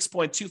from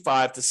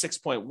 6.25 to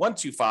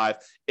 6.125,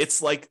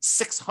 it's like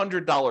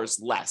 $600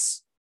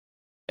 less.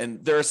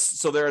 And there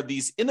are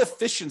these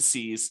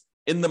inefficiencies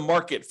in the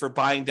market for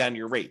buying down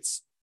your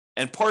rates.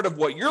 And part of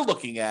what you're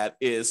looking at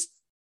is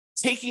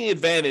taking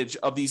advantage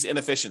of these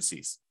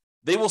inefficiencies.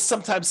 They will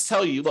sometimes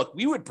tell you, look,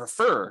 we would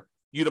prefer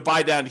you to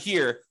buy down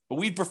here, but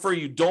we'd prefer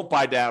you don't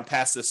buy down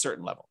past this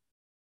certain level.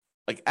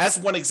 Like as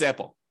one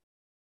example,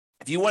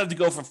 if you wanted to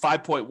go from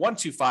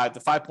 5.125 to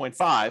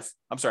 5.5,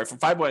 I'm sorry, from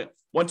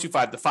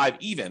 5.125 to 5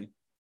 even,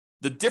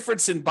 the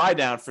difference in buy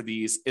down for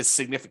these is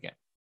significant.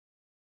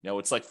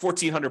 It's like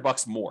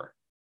 $1,400 more.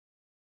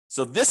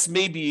 So this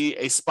may be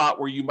a spot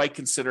where you might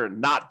consider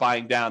not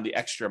buying down the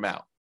extra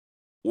amount.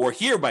 Or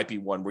here might be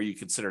one where you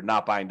consider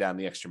not buying down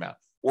the extra amount.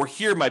 Or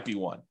here might be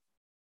one.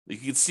 You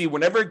can see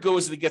whenever it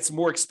goes and it gets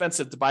more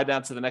expensive to buy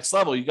down to the next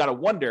level, you got to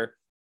wonder,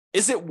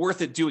 is it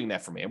worth it doing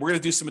that for me? And we're going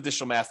to do some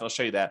additional math and I'll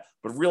show you that,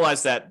 but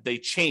realize that they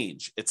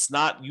change. It's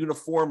not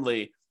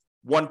uniformly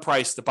one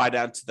price to buy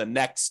down to the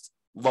next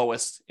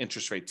lowest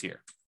interest rate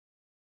tier.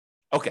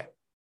 Okay.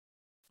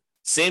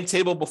 Same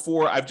table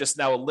before. I've just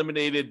now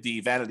eliminated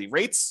the vanity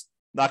rates.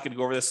 Not going to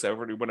go over this. I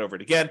already went over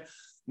it again.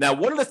 Now,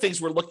 one of the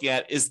things we're looking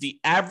at is the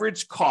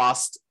average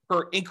cost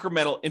per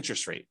incremental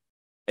interest rate.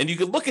 And you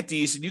can look at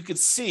these and you can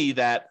see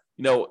that,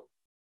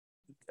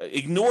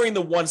 ignoring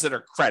the ones that are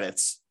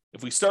credits,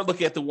 if we start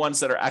looking at the ones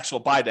that are actual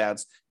buy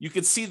downs, you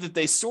can see that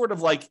they sort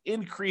of like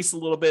increase a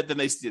little bit, then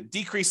they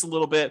decrease a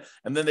little bit,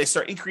 and then they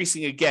start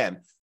increasing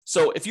again.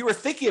 So if you were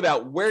thinking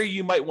about where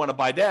you might want to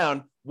buy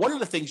down, one of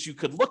the things you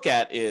could look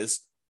at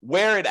is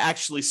where it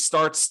actually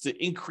starts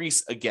to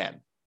increase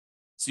again.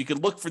 So you can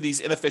look for these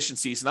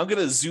inefficiencies, and I'm going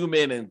to zoom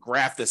in and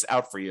graph this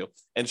out for you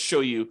and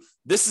show you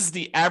this is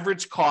the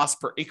average cost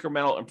per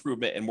incremental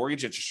improvement in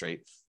mortgage interest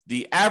rate,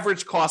 the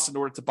average cost in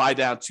order to buy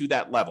down to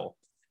that level.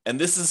 And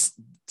this is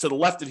to the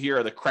left of here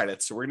are the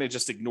credits. So we're going to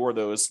just ignore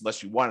those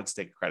unless you wanted to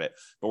take a credit,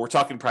 but we're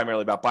talking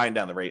primarily about buying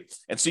down the rate.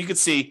 And so you can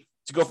see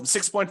to go from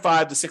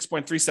 6.5 to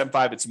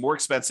 6.375, it's more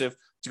expensive.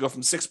 To go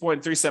from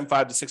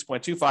 6.375 to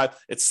 6.25,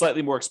 it's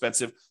slightly more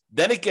expensive.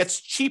 Then it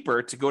gets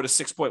cheaper to go to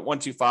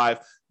 6.125.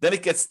 Then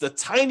it gets the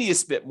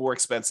tiniest bit more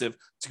expensive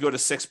to go to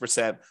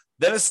 6%.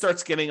 Then it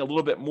starts getting a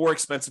little bit more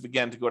expensive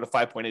again to go to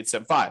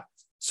 5.875.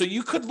 So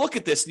you could look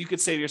at this and you could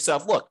say to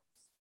yourself, look,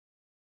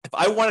 if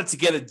I wanted to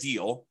get a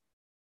deal,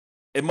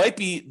 it might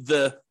be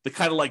the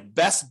kind of like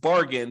best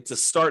bargain to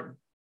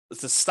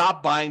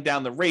stop buying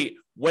down the rate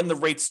when the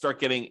rates start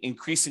getting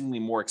increasingly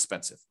more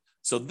expensive.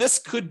 So this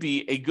could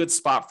be a good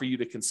spot for you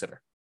to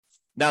consider.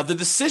 Now, the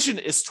decision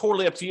is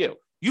totally up to you.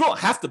 You don't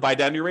have to buy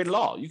down your rate at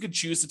all. You could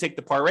choose to take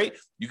the par rate.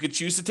 You could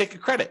choose to take a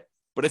credit.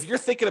 But if you're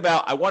thinking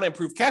about, I want to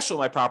improve cash flow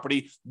on my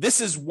property, this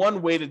is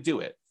one way to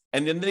do it.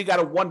 And then you got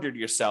to wonder to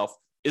yourself,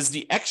 is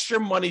the extra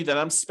money that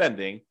I'm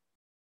spending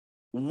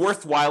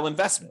worthwhile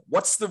investment?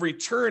 What's the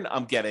return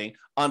I'm getting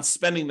on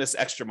spending this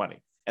extra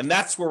money? And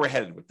that's where we're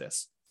headed with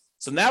this.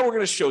 So now we're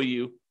going to show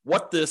you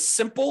what the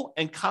simple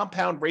and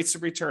compound rates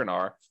of return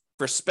are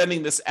for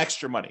spending this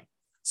extra money.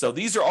 So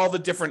these are all the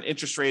different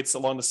interest rates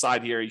along the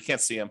side here. You can't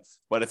see them,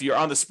 but if you're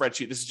on the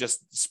spreadsheet, this is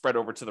just spread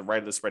over to the right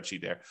of the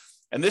spreadsheet there.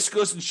 And this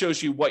goes and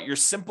shows you what your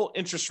simple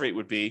interest rate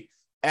would be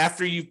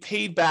after you've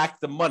paid back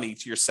the money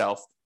to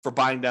yourself for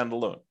buying down the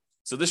loan.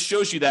 So this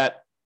shows you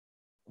that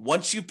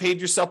once you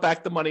paid yourself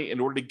back the money in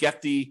order to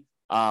get the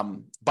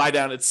buy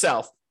down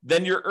itself,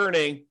 then you're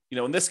earning,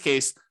 in this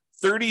case,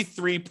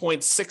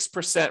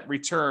 33.6%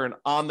 return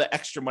on the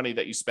extra money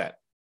that you spent.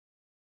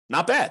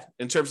 Not bad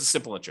in terms of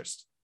simple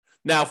interest.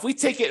 Now, if we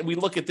take it and we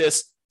look at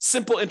this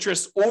simple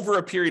interest over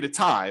a period of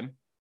time,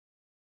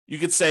 you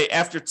could say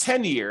after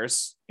 10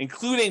 years,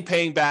 including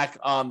paying back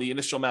on the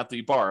initial amount that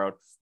you borrowed,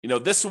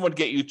 this one would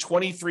get you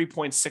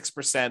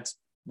 23.6%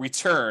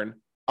 return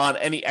on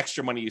any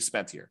extra money you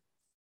spent here.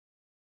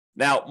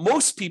 Now,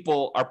 most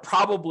people are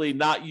probably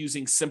not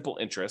using simple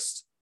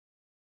interest,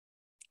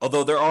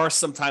 although there are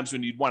some times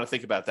when you'd want to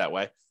think about it that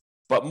way.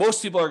 But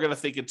most people are going to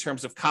think in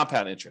terms of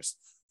compound interest.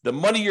 The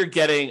money you're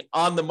getting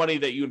on the money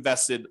that you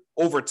invested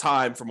over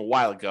time from a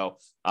while ago,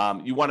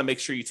 you want to make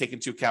sure you take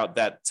into account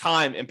that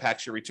time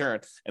impacts your return.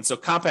 And so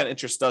compound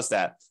interest does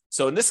that.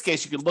 So in this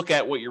case, you can look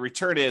at what your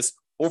return is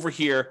over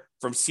here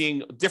from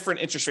seeing different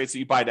interest rates that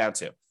you buy down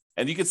to.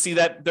 And you can see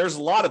that there's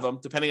a lot of them,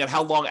 depending on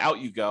how long out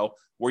you go,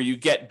 where you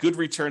get good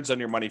returns on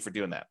your money for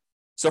doing that.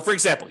 So for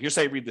example, here's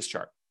how you read this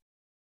chart.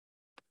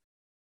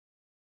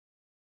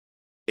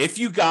 If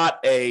you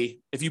bought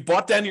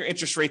down your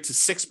interest rate to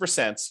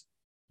 6%,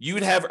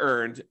 you'd have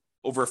earned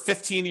over a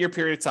 15-year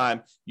period of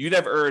time, you'd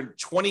have earned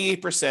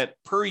 28%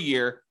 per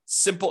year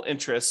simple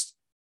interest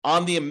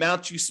on the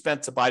amount you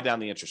spent to buy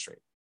down the interest rate.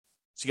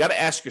 So you got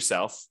to ask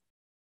yourself,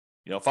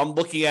 if I'm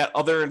looking at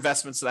other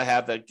investments that I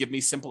have that give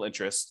me simple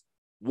interest,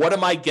 what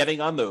am I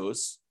getting on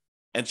those?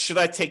 And should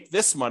I take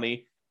this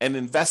money and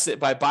invest it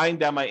by buying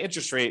down my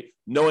interest rate,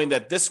 knowing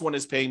that this one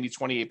is paying me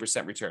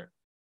 28% return?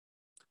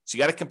 So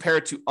you got to compare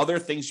it to other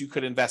things you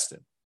could invest in.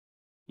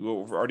 We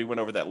already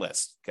went over that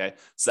list. Okay.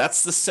 So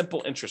that's the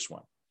simple interest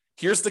one.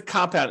 Here's the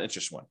compound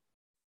interest one.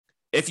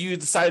 If you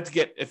decide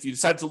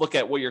to look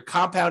at what your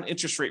compound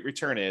interest rate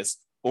return is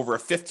over a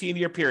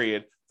 15-year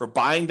period for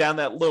buying down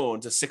that loan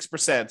to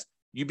 6%,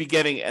 you'd be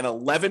getting an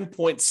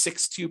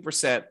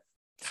 11.62%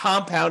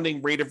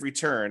 compounding rate of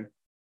return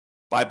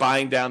by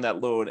buying down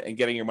that loan and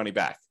getting your money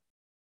back.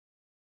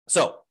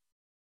 So,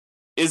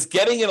 is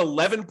getting an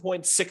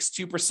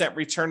 11.62%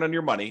 return on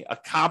your money, a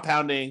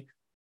compounding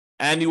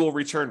annual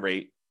return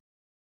rate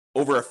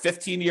over a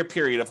 15-year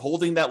period of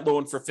holding that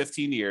loan for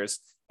 15 years,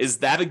 is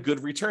that a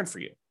good return for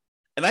you?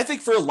 And I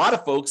think for a lot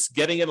of folks,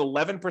 getting an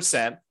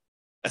 11%,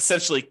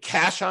 essentially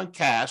cash on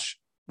cash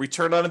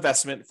return on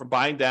investment from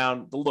buying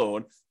down the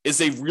loan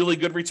is a really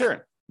good return.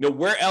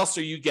 Where else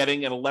are you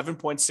getting an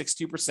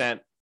 11.62%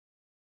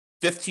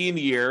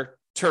 15-year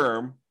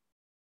term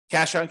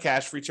cash on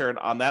cash return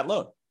on that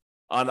loan,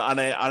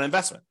 on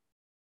investment?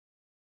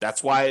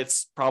 That's why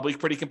it's probably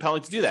pretty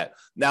compelling to do that.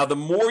 Now, the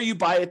more you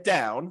buy it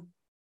down,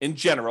 in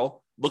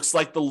general, looks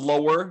like the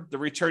lower the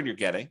return you're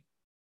getting.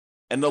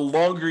 And the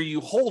longer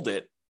you hold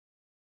it,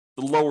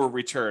 the lower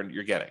return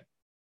you're getting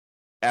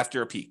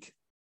after a peak.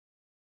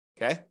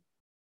 Okay?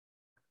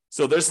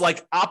 So there's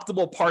like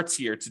optimal parts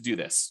here to do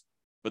this,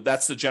 but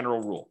that's the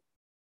general rule.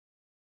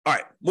 All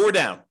right, more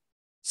down.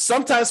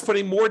 Sometimes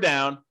putting more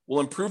down will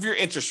improve your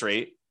interest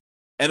rate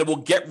and it will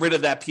get rid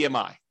of that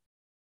PMI.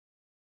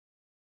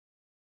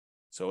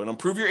 So it'll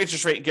improve your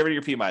interest rate and get rid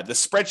of your PMI. The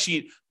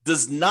spreadsheet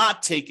does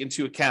not take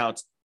into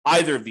account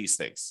either of these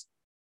things.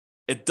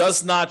 It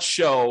does not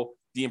show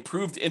the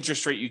improved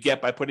interest rate you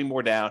get by putting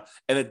more down,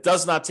 and it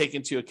does not take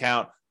into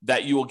account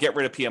that you will get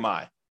rid of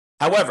PMI.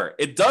 However,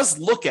 it does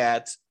look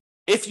at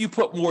if you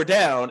put more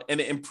down and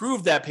it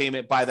improved that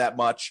payment by that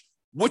much,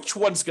 which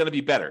one's going to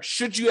be better?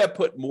 Should you have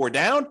put more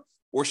down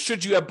or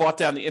should you have bought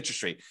down the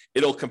interest rate?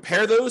 It'll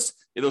compare those.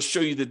 It'll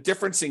show you the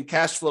difference in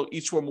cash flow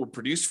each one will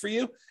produce for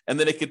you. And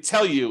then it could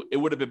tell you it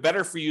would have been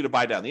better for you to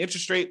buy down the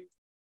interest rate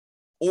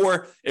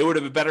or it would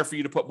have been better for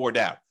you to put more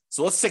down.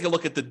 So let's take a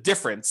look at the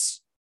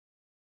difference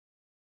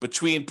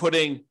between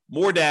putting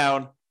more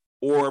down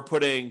or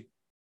buying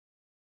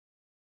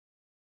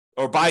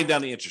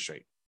down the interest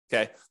rate.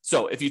 Okay.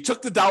 So if you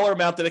took the dollar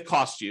amount that it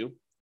cost you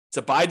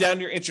to buy down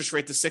your interest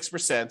rate to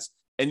 6%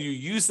 and you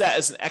use that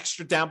as an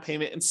extra down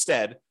payment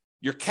instead,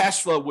 your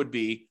cash flow would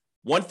be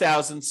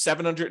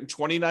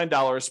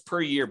 $1,729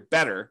 per year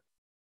better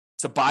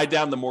to buy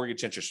down the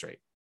mortgage interest rate.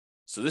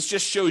 So this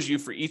just shows you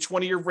for each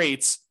one of your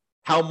rates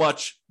how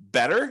much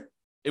better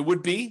it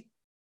would be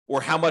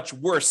or how much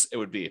worse it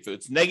would be. If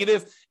it's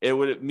negative,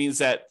 it means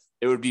that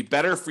it would be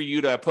better for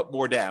you to put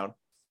more down.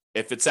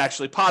 If it's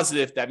actually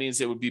positive, that means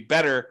it would be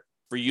better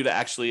for you to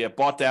actually have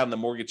bought down the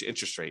mortgage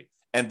interest rate.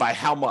 And by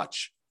how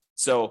much?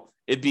 So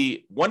it'd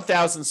be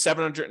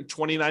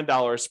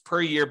 $1,729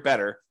 per year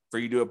better for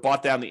you to have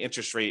bought down the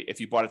interest rate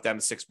if you bought it down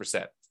to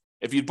 6%.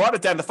 If you bought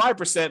it down to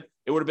 5%,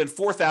 it would have been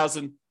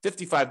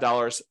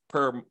 $4,055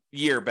 per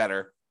year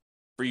better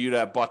for you to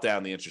have bought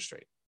down the interest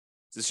rate.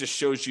 This just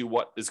shows you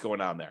what is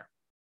going on there.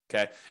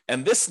 Okay.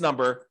 And this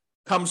number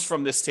comes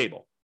from this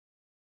table.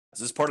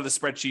 This is part of the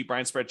spreadsheet,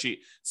 Brian's spreadsheet.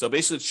 So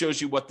basically it shows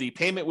you what the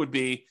payment would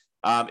be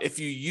if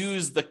you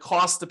use the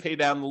cost to pay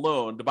down the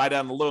loan, to buy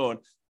down the loan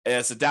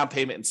as a down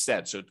payment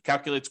instead. So it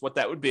calculates what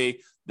that would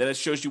be. Then it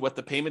shows you what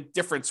the payment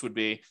difference would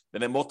be.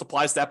 Then it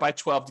multiplies that by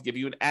 12 to give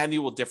you an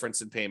annual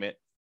difference in payment.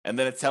 And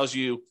then it tells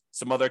you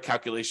some other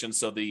calculations.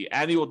 So the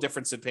annual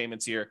difference in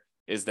payments here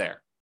is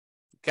there.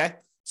 Okay.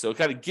 So it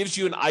kind of gives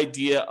you an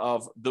idea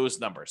of those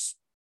numbers.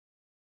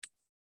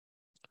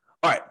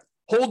 All right.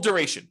 Hold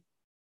duration.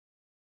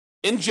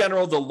 In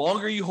general, the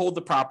longer you hold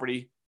the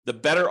property, the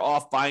better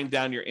off buying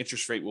down your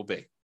interest rate will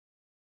be.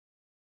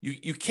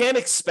 You can't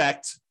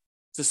expect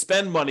to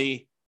spend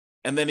money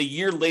and then a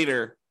year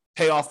later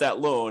pay off that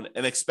loan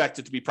and expect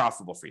it to be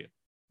profitable for you.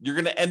 You're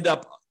going to end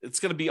up, it's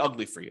going to be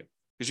ugly for you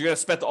because you're going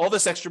to spend all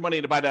this extra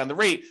money to buy down the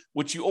rate,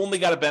 which you only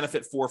got a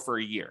benefit for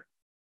a year.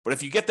 But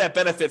if you get that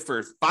benefit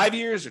for 5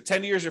 years or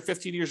 10 years or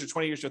 15 years or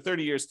 20 years or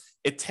 30 years,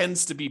 it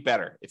tends to be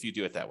better if you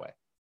do it that way.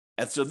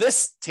 And so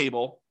this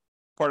table,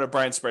 part of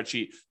Brian's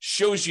spreadsheet,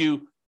 shows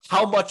you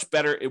how much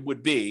better it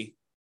would be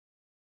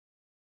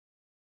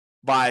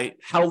by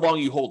how long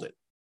you hold it.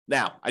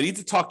 Now, I need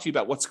to talk to you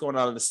about what's going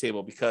on in this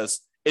table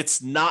because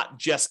it's not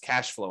just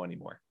cash flow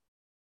anymore.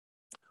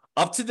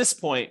 Up to this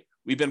point,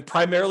 we've been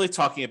primarily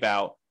talking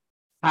about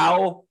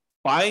how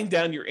buying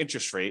down your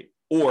interest rate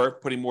or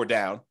putting more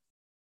down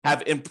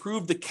have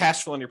improved the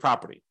cash flow on your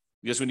property.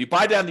 Because when you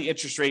buy down the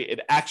interest rate,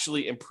 it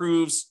actually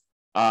improves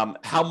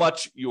how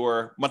much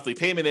your monthly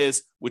payment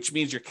is, which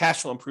means your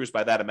cash flow improves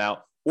by that amount.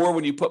 Or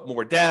when you put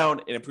more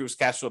down, it improves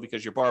cash flow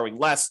because you're borrowing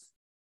less,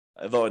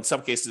 although in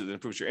some cases it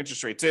improves your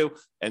interest rate too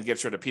and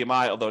gets rid of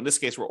PMI. Although in this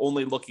case, we're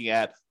only looking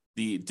at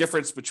the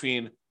difference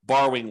between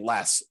borrowing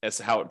less as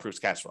to how it improves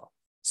cash flow.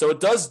 So it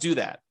does do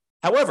that.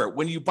 However,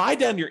 when you buy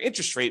down your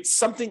interest rate,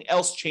 something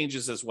else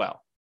changes as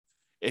well.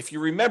 If you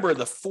remember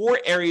the 4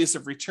 areas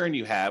of return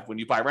you have when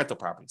you buy rental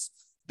properties,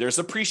 there's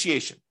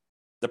appreciation.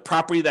 The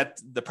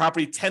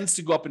property tends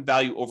to go up in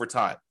value over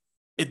time.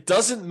 It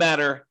doesn't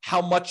matter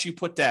how much you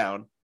put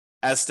down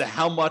as to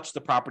how much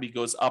the property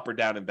goes up or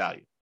down in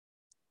value.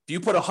 If you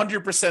put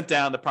 100%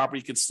 down, the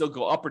property can still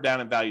go up or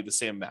down in value the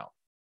same amount.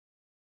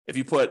 If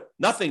you put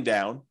nothing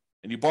down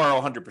and you borrow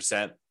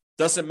 100%,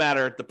 doesn't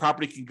matter, the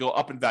property can go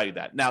up in value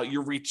that. Now,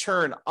 your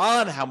return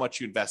on how much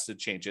you invested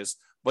changes,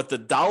 but the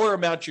dollar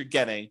amount you're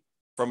getting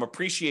from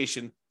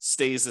appreciation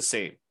stays the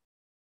same.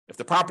 If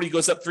the property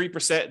goes up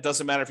 3%, it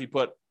doesn't matter if you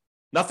put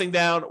nothing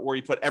down or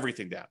you put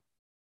everything down.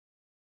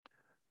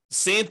 The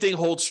same thing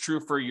holds true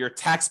for your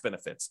tax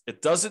benefits.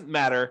 It doesn't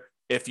matter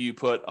if you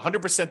put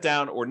 100%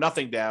 down or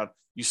nothing down,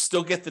 you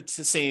still get the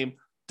same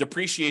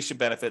depreciation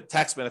benefit,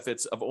 tax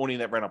benefits of owning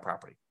that rental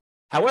property.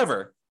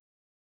 However,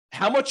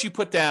 how much you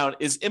put down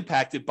is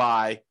impacted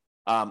by,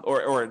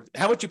 or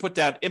how much you put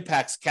down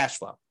impacts cash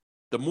flow.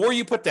 The more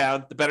you put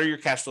down, the better your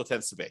cash flow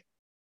tends to be.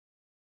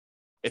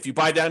 If you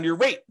buy down your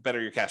rate, the better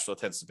your cash flow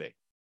tends to be.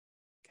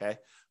 Okay.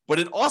 But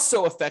it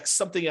also affects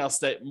something else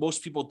that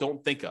most people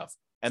don't think of,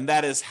 and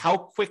that is how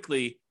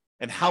quickly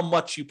and how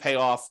much you pay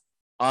off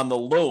on the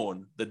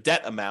loan, the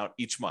debt amount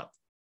each month.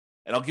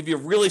 And I'll give you a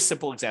really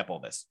simple example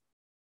of this.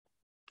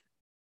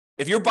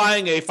 If you're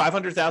buying a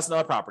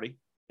 $500,000 property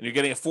and you're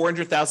getting a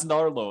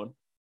 $400,000 loan,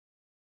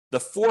 the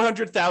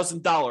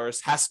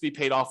 $400,000 has to be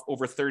paid off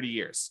over 30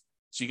 years.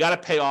 So you got to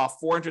pay off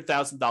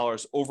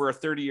 $400,000 over a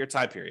 30-year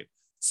time period.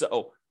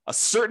 So a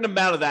certain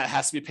amount of that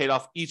has to be paid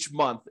off each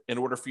month in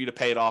order for you to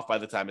pay it off by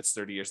the time it's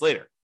 30 years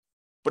later.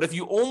 But if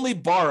you only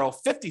borrow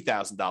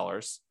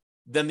 $50,000,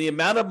 then the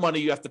amount of money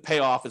you have to pay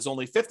off is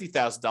only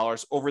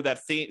 $50,000 over that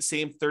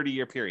same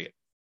 30-year period.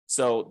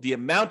 So the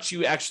amount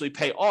you actually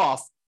pay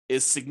off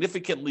is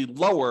significantly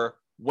lower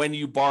when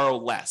you borrow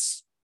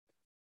less.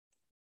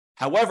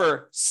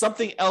 However,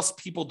 something else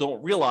people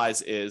don't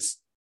realize is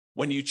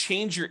when you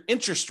change your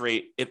interest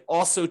rate, it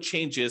also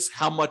changes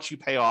how much you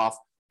pay off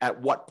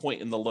at what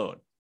point in the loan.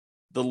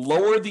 The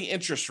lower the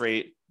interest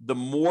rate, the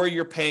more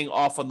you're paying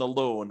off on the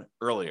loan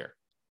earlier.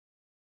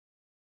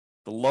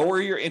 The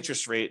lower your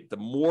interest rate, the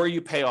more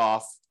you pay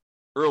off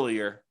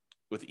earlier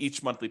with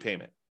each monthly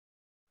payment.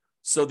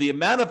 So the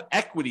amount of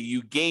equity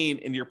you gain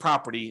in your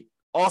property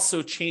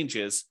also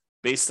changes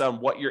based on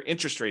what your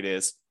interest rate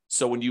is.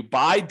 So when you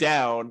buy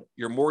down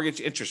your mortgage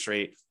interest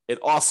rate, it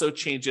also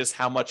changes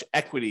how much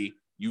equity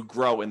you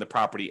grow in the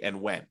property and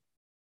when.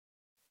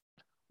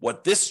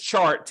 What this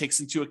chart takes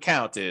into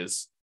account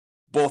is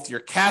both your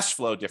cash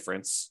flow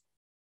difference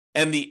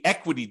and the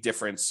equity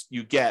difference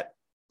you get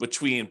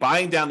between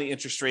buying down the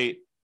interest rate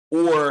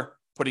or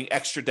putting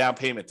extra down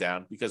payment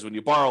down, because when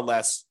you borrow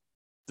less,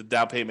 the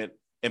down payment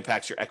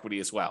impacts your equity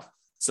as well.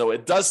 So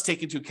it does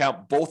take into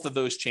account both of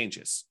those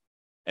changes,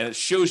 and it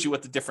shows you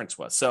what the difference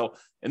was. So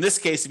in this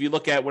case, if you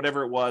look at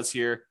whatever it was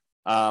here,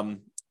 I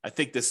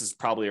think this is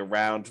probably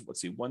around, let's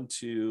see, 1,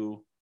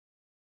 2,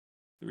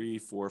 3,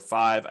 4,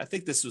 5. I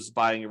think this was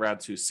buying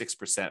around to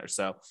 6% or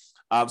so.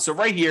 So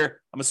right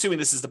here, I'm assuming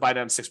this is the buy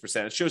down to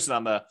 6%. It shows it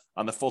on the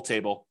full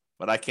table,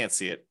 but I can't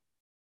see it.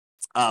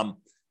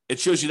 It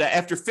shows you that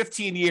after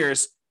 15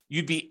 years,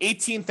 you'd be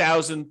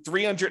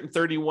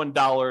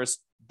 $18,331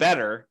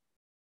 better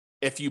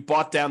if you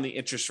bought down the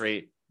interest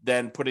rate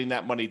than putting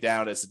that money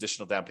down as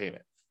additional down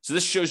payment. So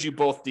this shows you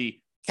both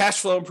the cash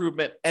flow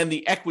improvement and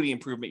the equity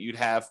improvement you'd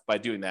have by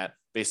doing that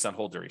based on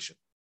hold duration.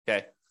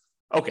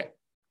 Okay.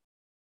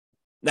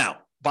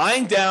 Now,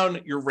 buying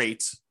down your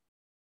rate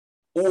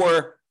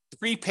or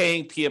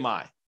prepaying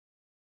PMI.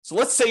 So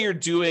let's say you're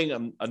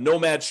doing a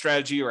nomad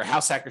strategy or a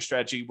house hacker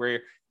strategy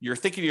where you're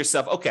thinking to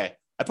yourself, okay,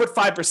 I put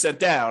 5%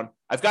 down.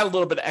 I've got a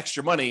little bit of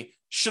extra money.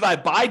 Should I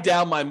buy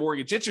down my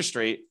mortgage interest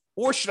rate,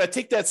 or should I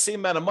take that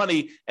same amount of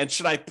money and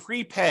should I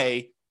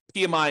prepay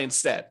PMI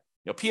instead?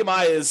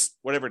 PMI is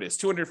whatever it is,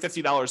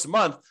 $250 a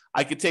month.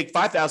 I could take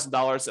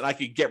 $5,000 and I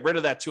could get rid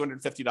of that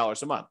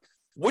 $250 a month.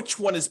 Which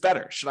one is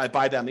better? Should I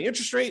buy down the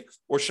interest rate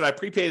or should I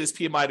prepay this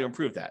PMI to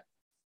improve that?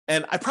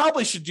 And I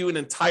probably should do an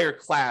entire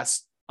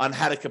class on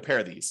how to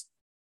compare these.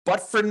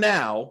 But for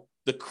now,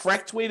 the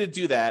correct way to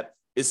do that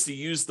is to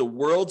use the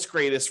world's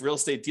greatest real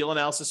estate deal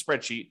analysis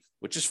spreadsheet,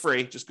 which is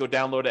free. Just go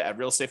download it at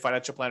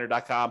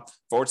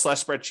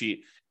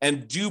realestatefinancialplanner.com/spreadsheet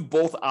and do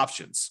both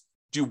options.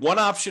 Do one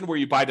option where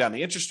you buy down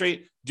the interest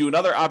rate, do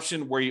another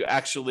option where you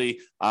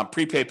actually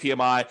prepay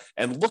PMI,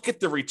 and look at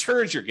the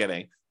returns you're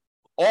getting,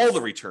 all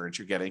the returns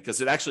you're getting,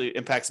 because it actually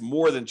impacts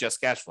more than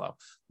just cash flow.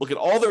 Look at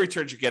all the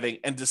returns you're getting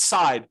and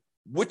decide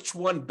which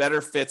one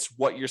better fits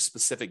what your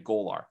specific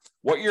goal are,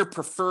 what your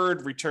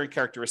preferred return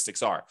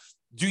characteristics are.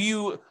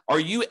 Are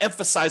you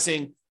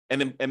emphasizing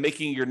and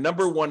making your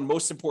number one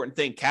most important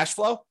thing cash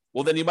flow?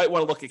 Well, then you might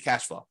want to look at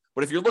cash flow.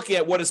 But if you're looking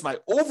at what is my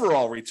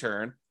overall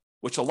return,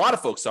 which a lot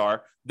of folks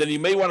are, then you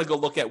may want to go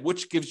look at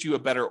which gives you a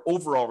better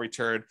overall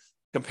return,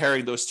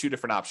 comparing those two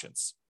different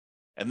options.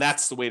 And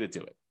that's the way to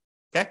do it.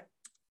 Okay.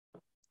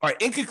 All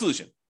right, in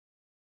conclusion,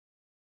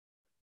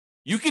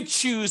 you can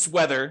choose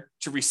whether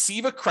to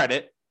receive a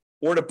credit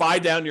or to buy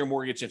down your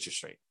mortgage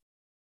interest rate.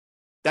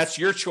 That's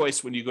your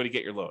choice when you go to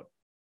get your loan.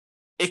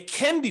 It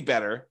can be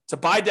better to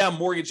buy down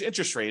mortgage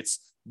interest rates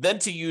than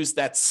to use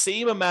that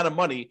same amount of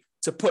money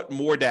to put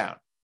more down.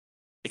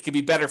 It can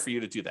be better for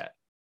you to do that.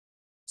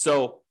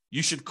 So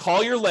you should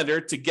call your lender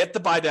to get the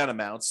buy down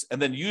amounts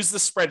and then use the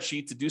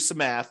spreadsheet to do some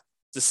math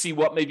to see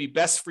what may be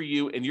best for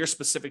you in your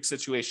specific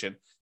situation.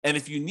 And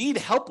if you need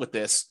help with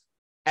this,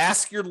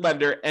 ask your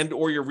lender and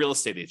or your real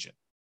estate agent.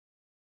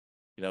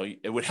 You know,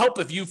 it would help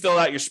if you filled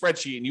out your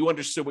spreadsheet and you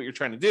understood what you're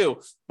trying to do.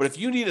 But if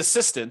you need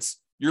assistance,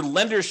 your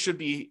lenders should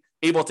be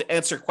able to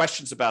answer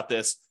questions about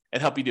this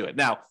and help you do it.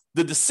 Now,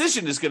 the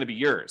decision is going to be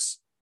yours.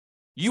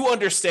 You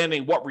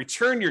understanding what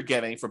return you're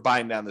getting for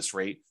buying down this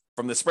rate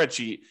from the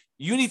spreadsheet,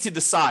 you need to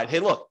decide, hey,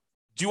 look,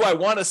 do I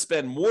want to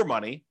spend more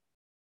money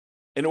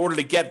in order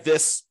to get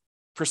this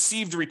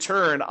perceived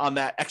return on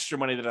that extra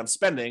money that I'm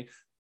spending,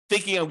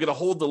 thinking I'm going to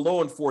hold the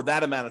loan for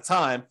that amount of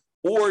time?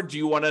 Or do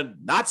you want to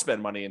not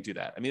spend money and do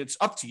that? I mean, it's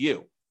up to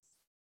you.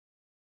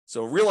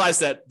 So realize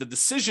that the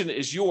decision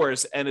is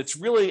yours, and it's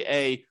really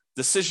a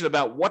decision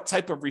about what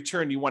type of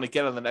return you want to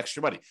get on that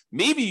extra money.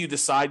 Maybe you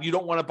decide you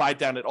don't want to buy it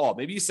down at all.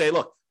 Maybe you say,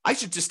 look, I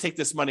should just take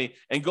this money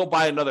and go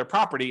buy another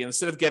property. And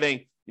instead of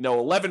getting,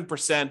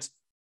 11%,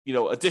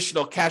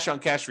 additional cash on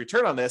cash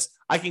return on this,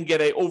 I can get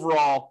a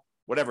overall,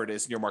 whatever it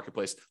is in your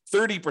marketplace,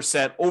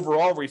 30%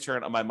 overall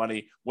return on my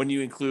money when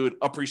you include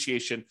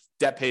appreciation,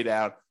 debt pay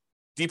down,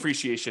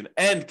 depreciation,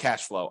 and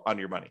cash flow on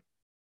your money.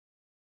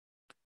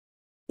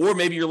 Or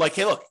maybe you're like,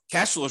 hey, look,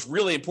 cash flow is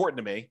really important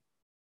to me.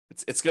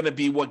 It's going to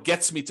be what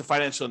gets me to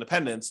financial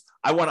independence.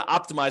 I want to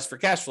optimize for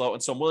cash flow.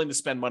 And so I'm willing to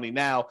spend money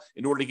now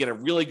in order to get a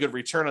really good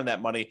return on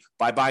that money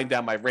by buying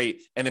down my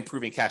rate and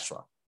improving cash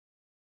flow.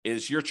 It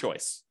is your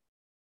choice.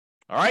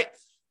 All right.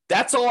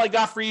 That's all I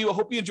got for you. I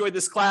hope you enjoyed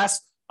this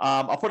class.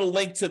 I'll put a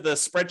link to the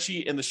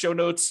spreadsheet in the show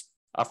notes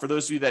for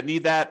those of you that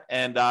need that.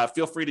 And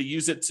feel free to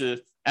use it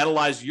to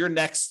analyze your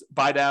next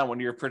buy down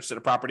when you're purchasing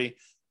a property.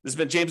 This has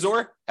been James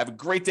Orr. Have a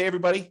great day,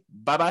 everybody.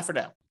 Bye-bye for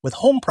now. With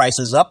home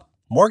prices up,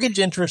 mortgage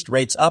interest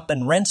rates up,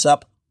 and rents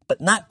up,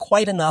 but not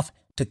quite enough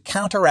to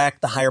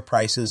counteract the higher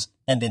prices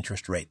and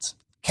interest rates.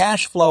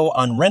 Cash flow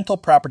on rental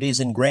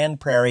properties in Grand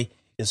Prairie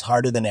is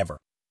harder than ever.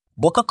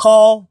 Book a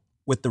call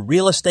with the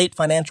Real Estate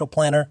Financial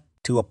Planner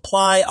to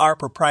apply our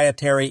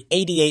proprietary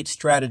 88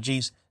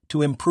 strategies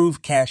to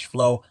improve cash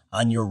flow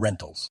on your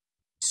rentals.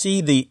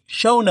 See the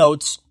show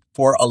notes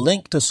for a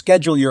link to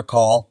schedule your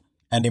call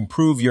and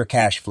improve your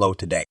cash flow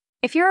today.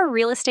 If you're a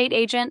real estate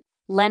agent,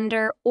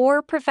 lender,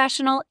 or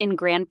professional in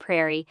Grand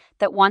Prairie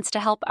that wants to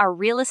help our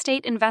real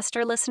estate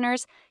investor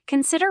listeners,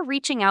 consider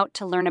reaching out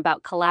to learn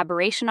about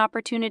collaboration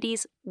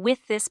opportunities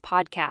with this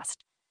podcast.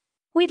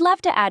 We'd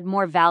love to add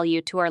more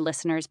value to our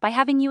listeners by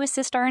having you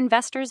assist our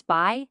investors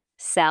buy,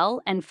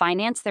 sell, and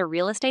finance their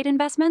real estate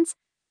investments.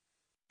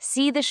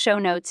 See the show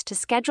notes to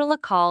schedule a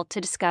call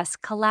to discuss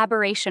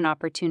collaboration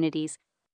opportunities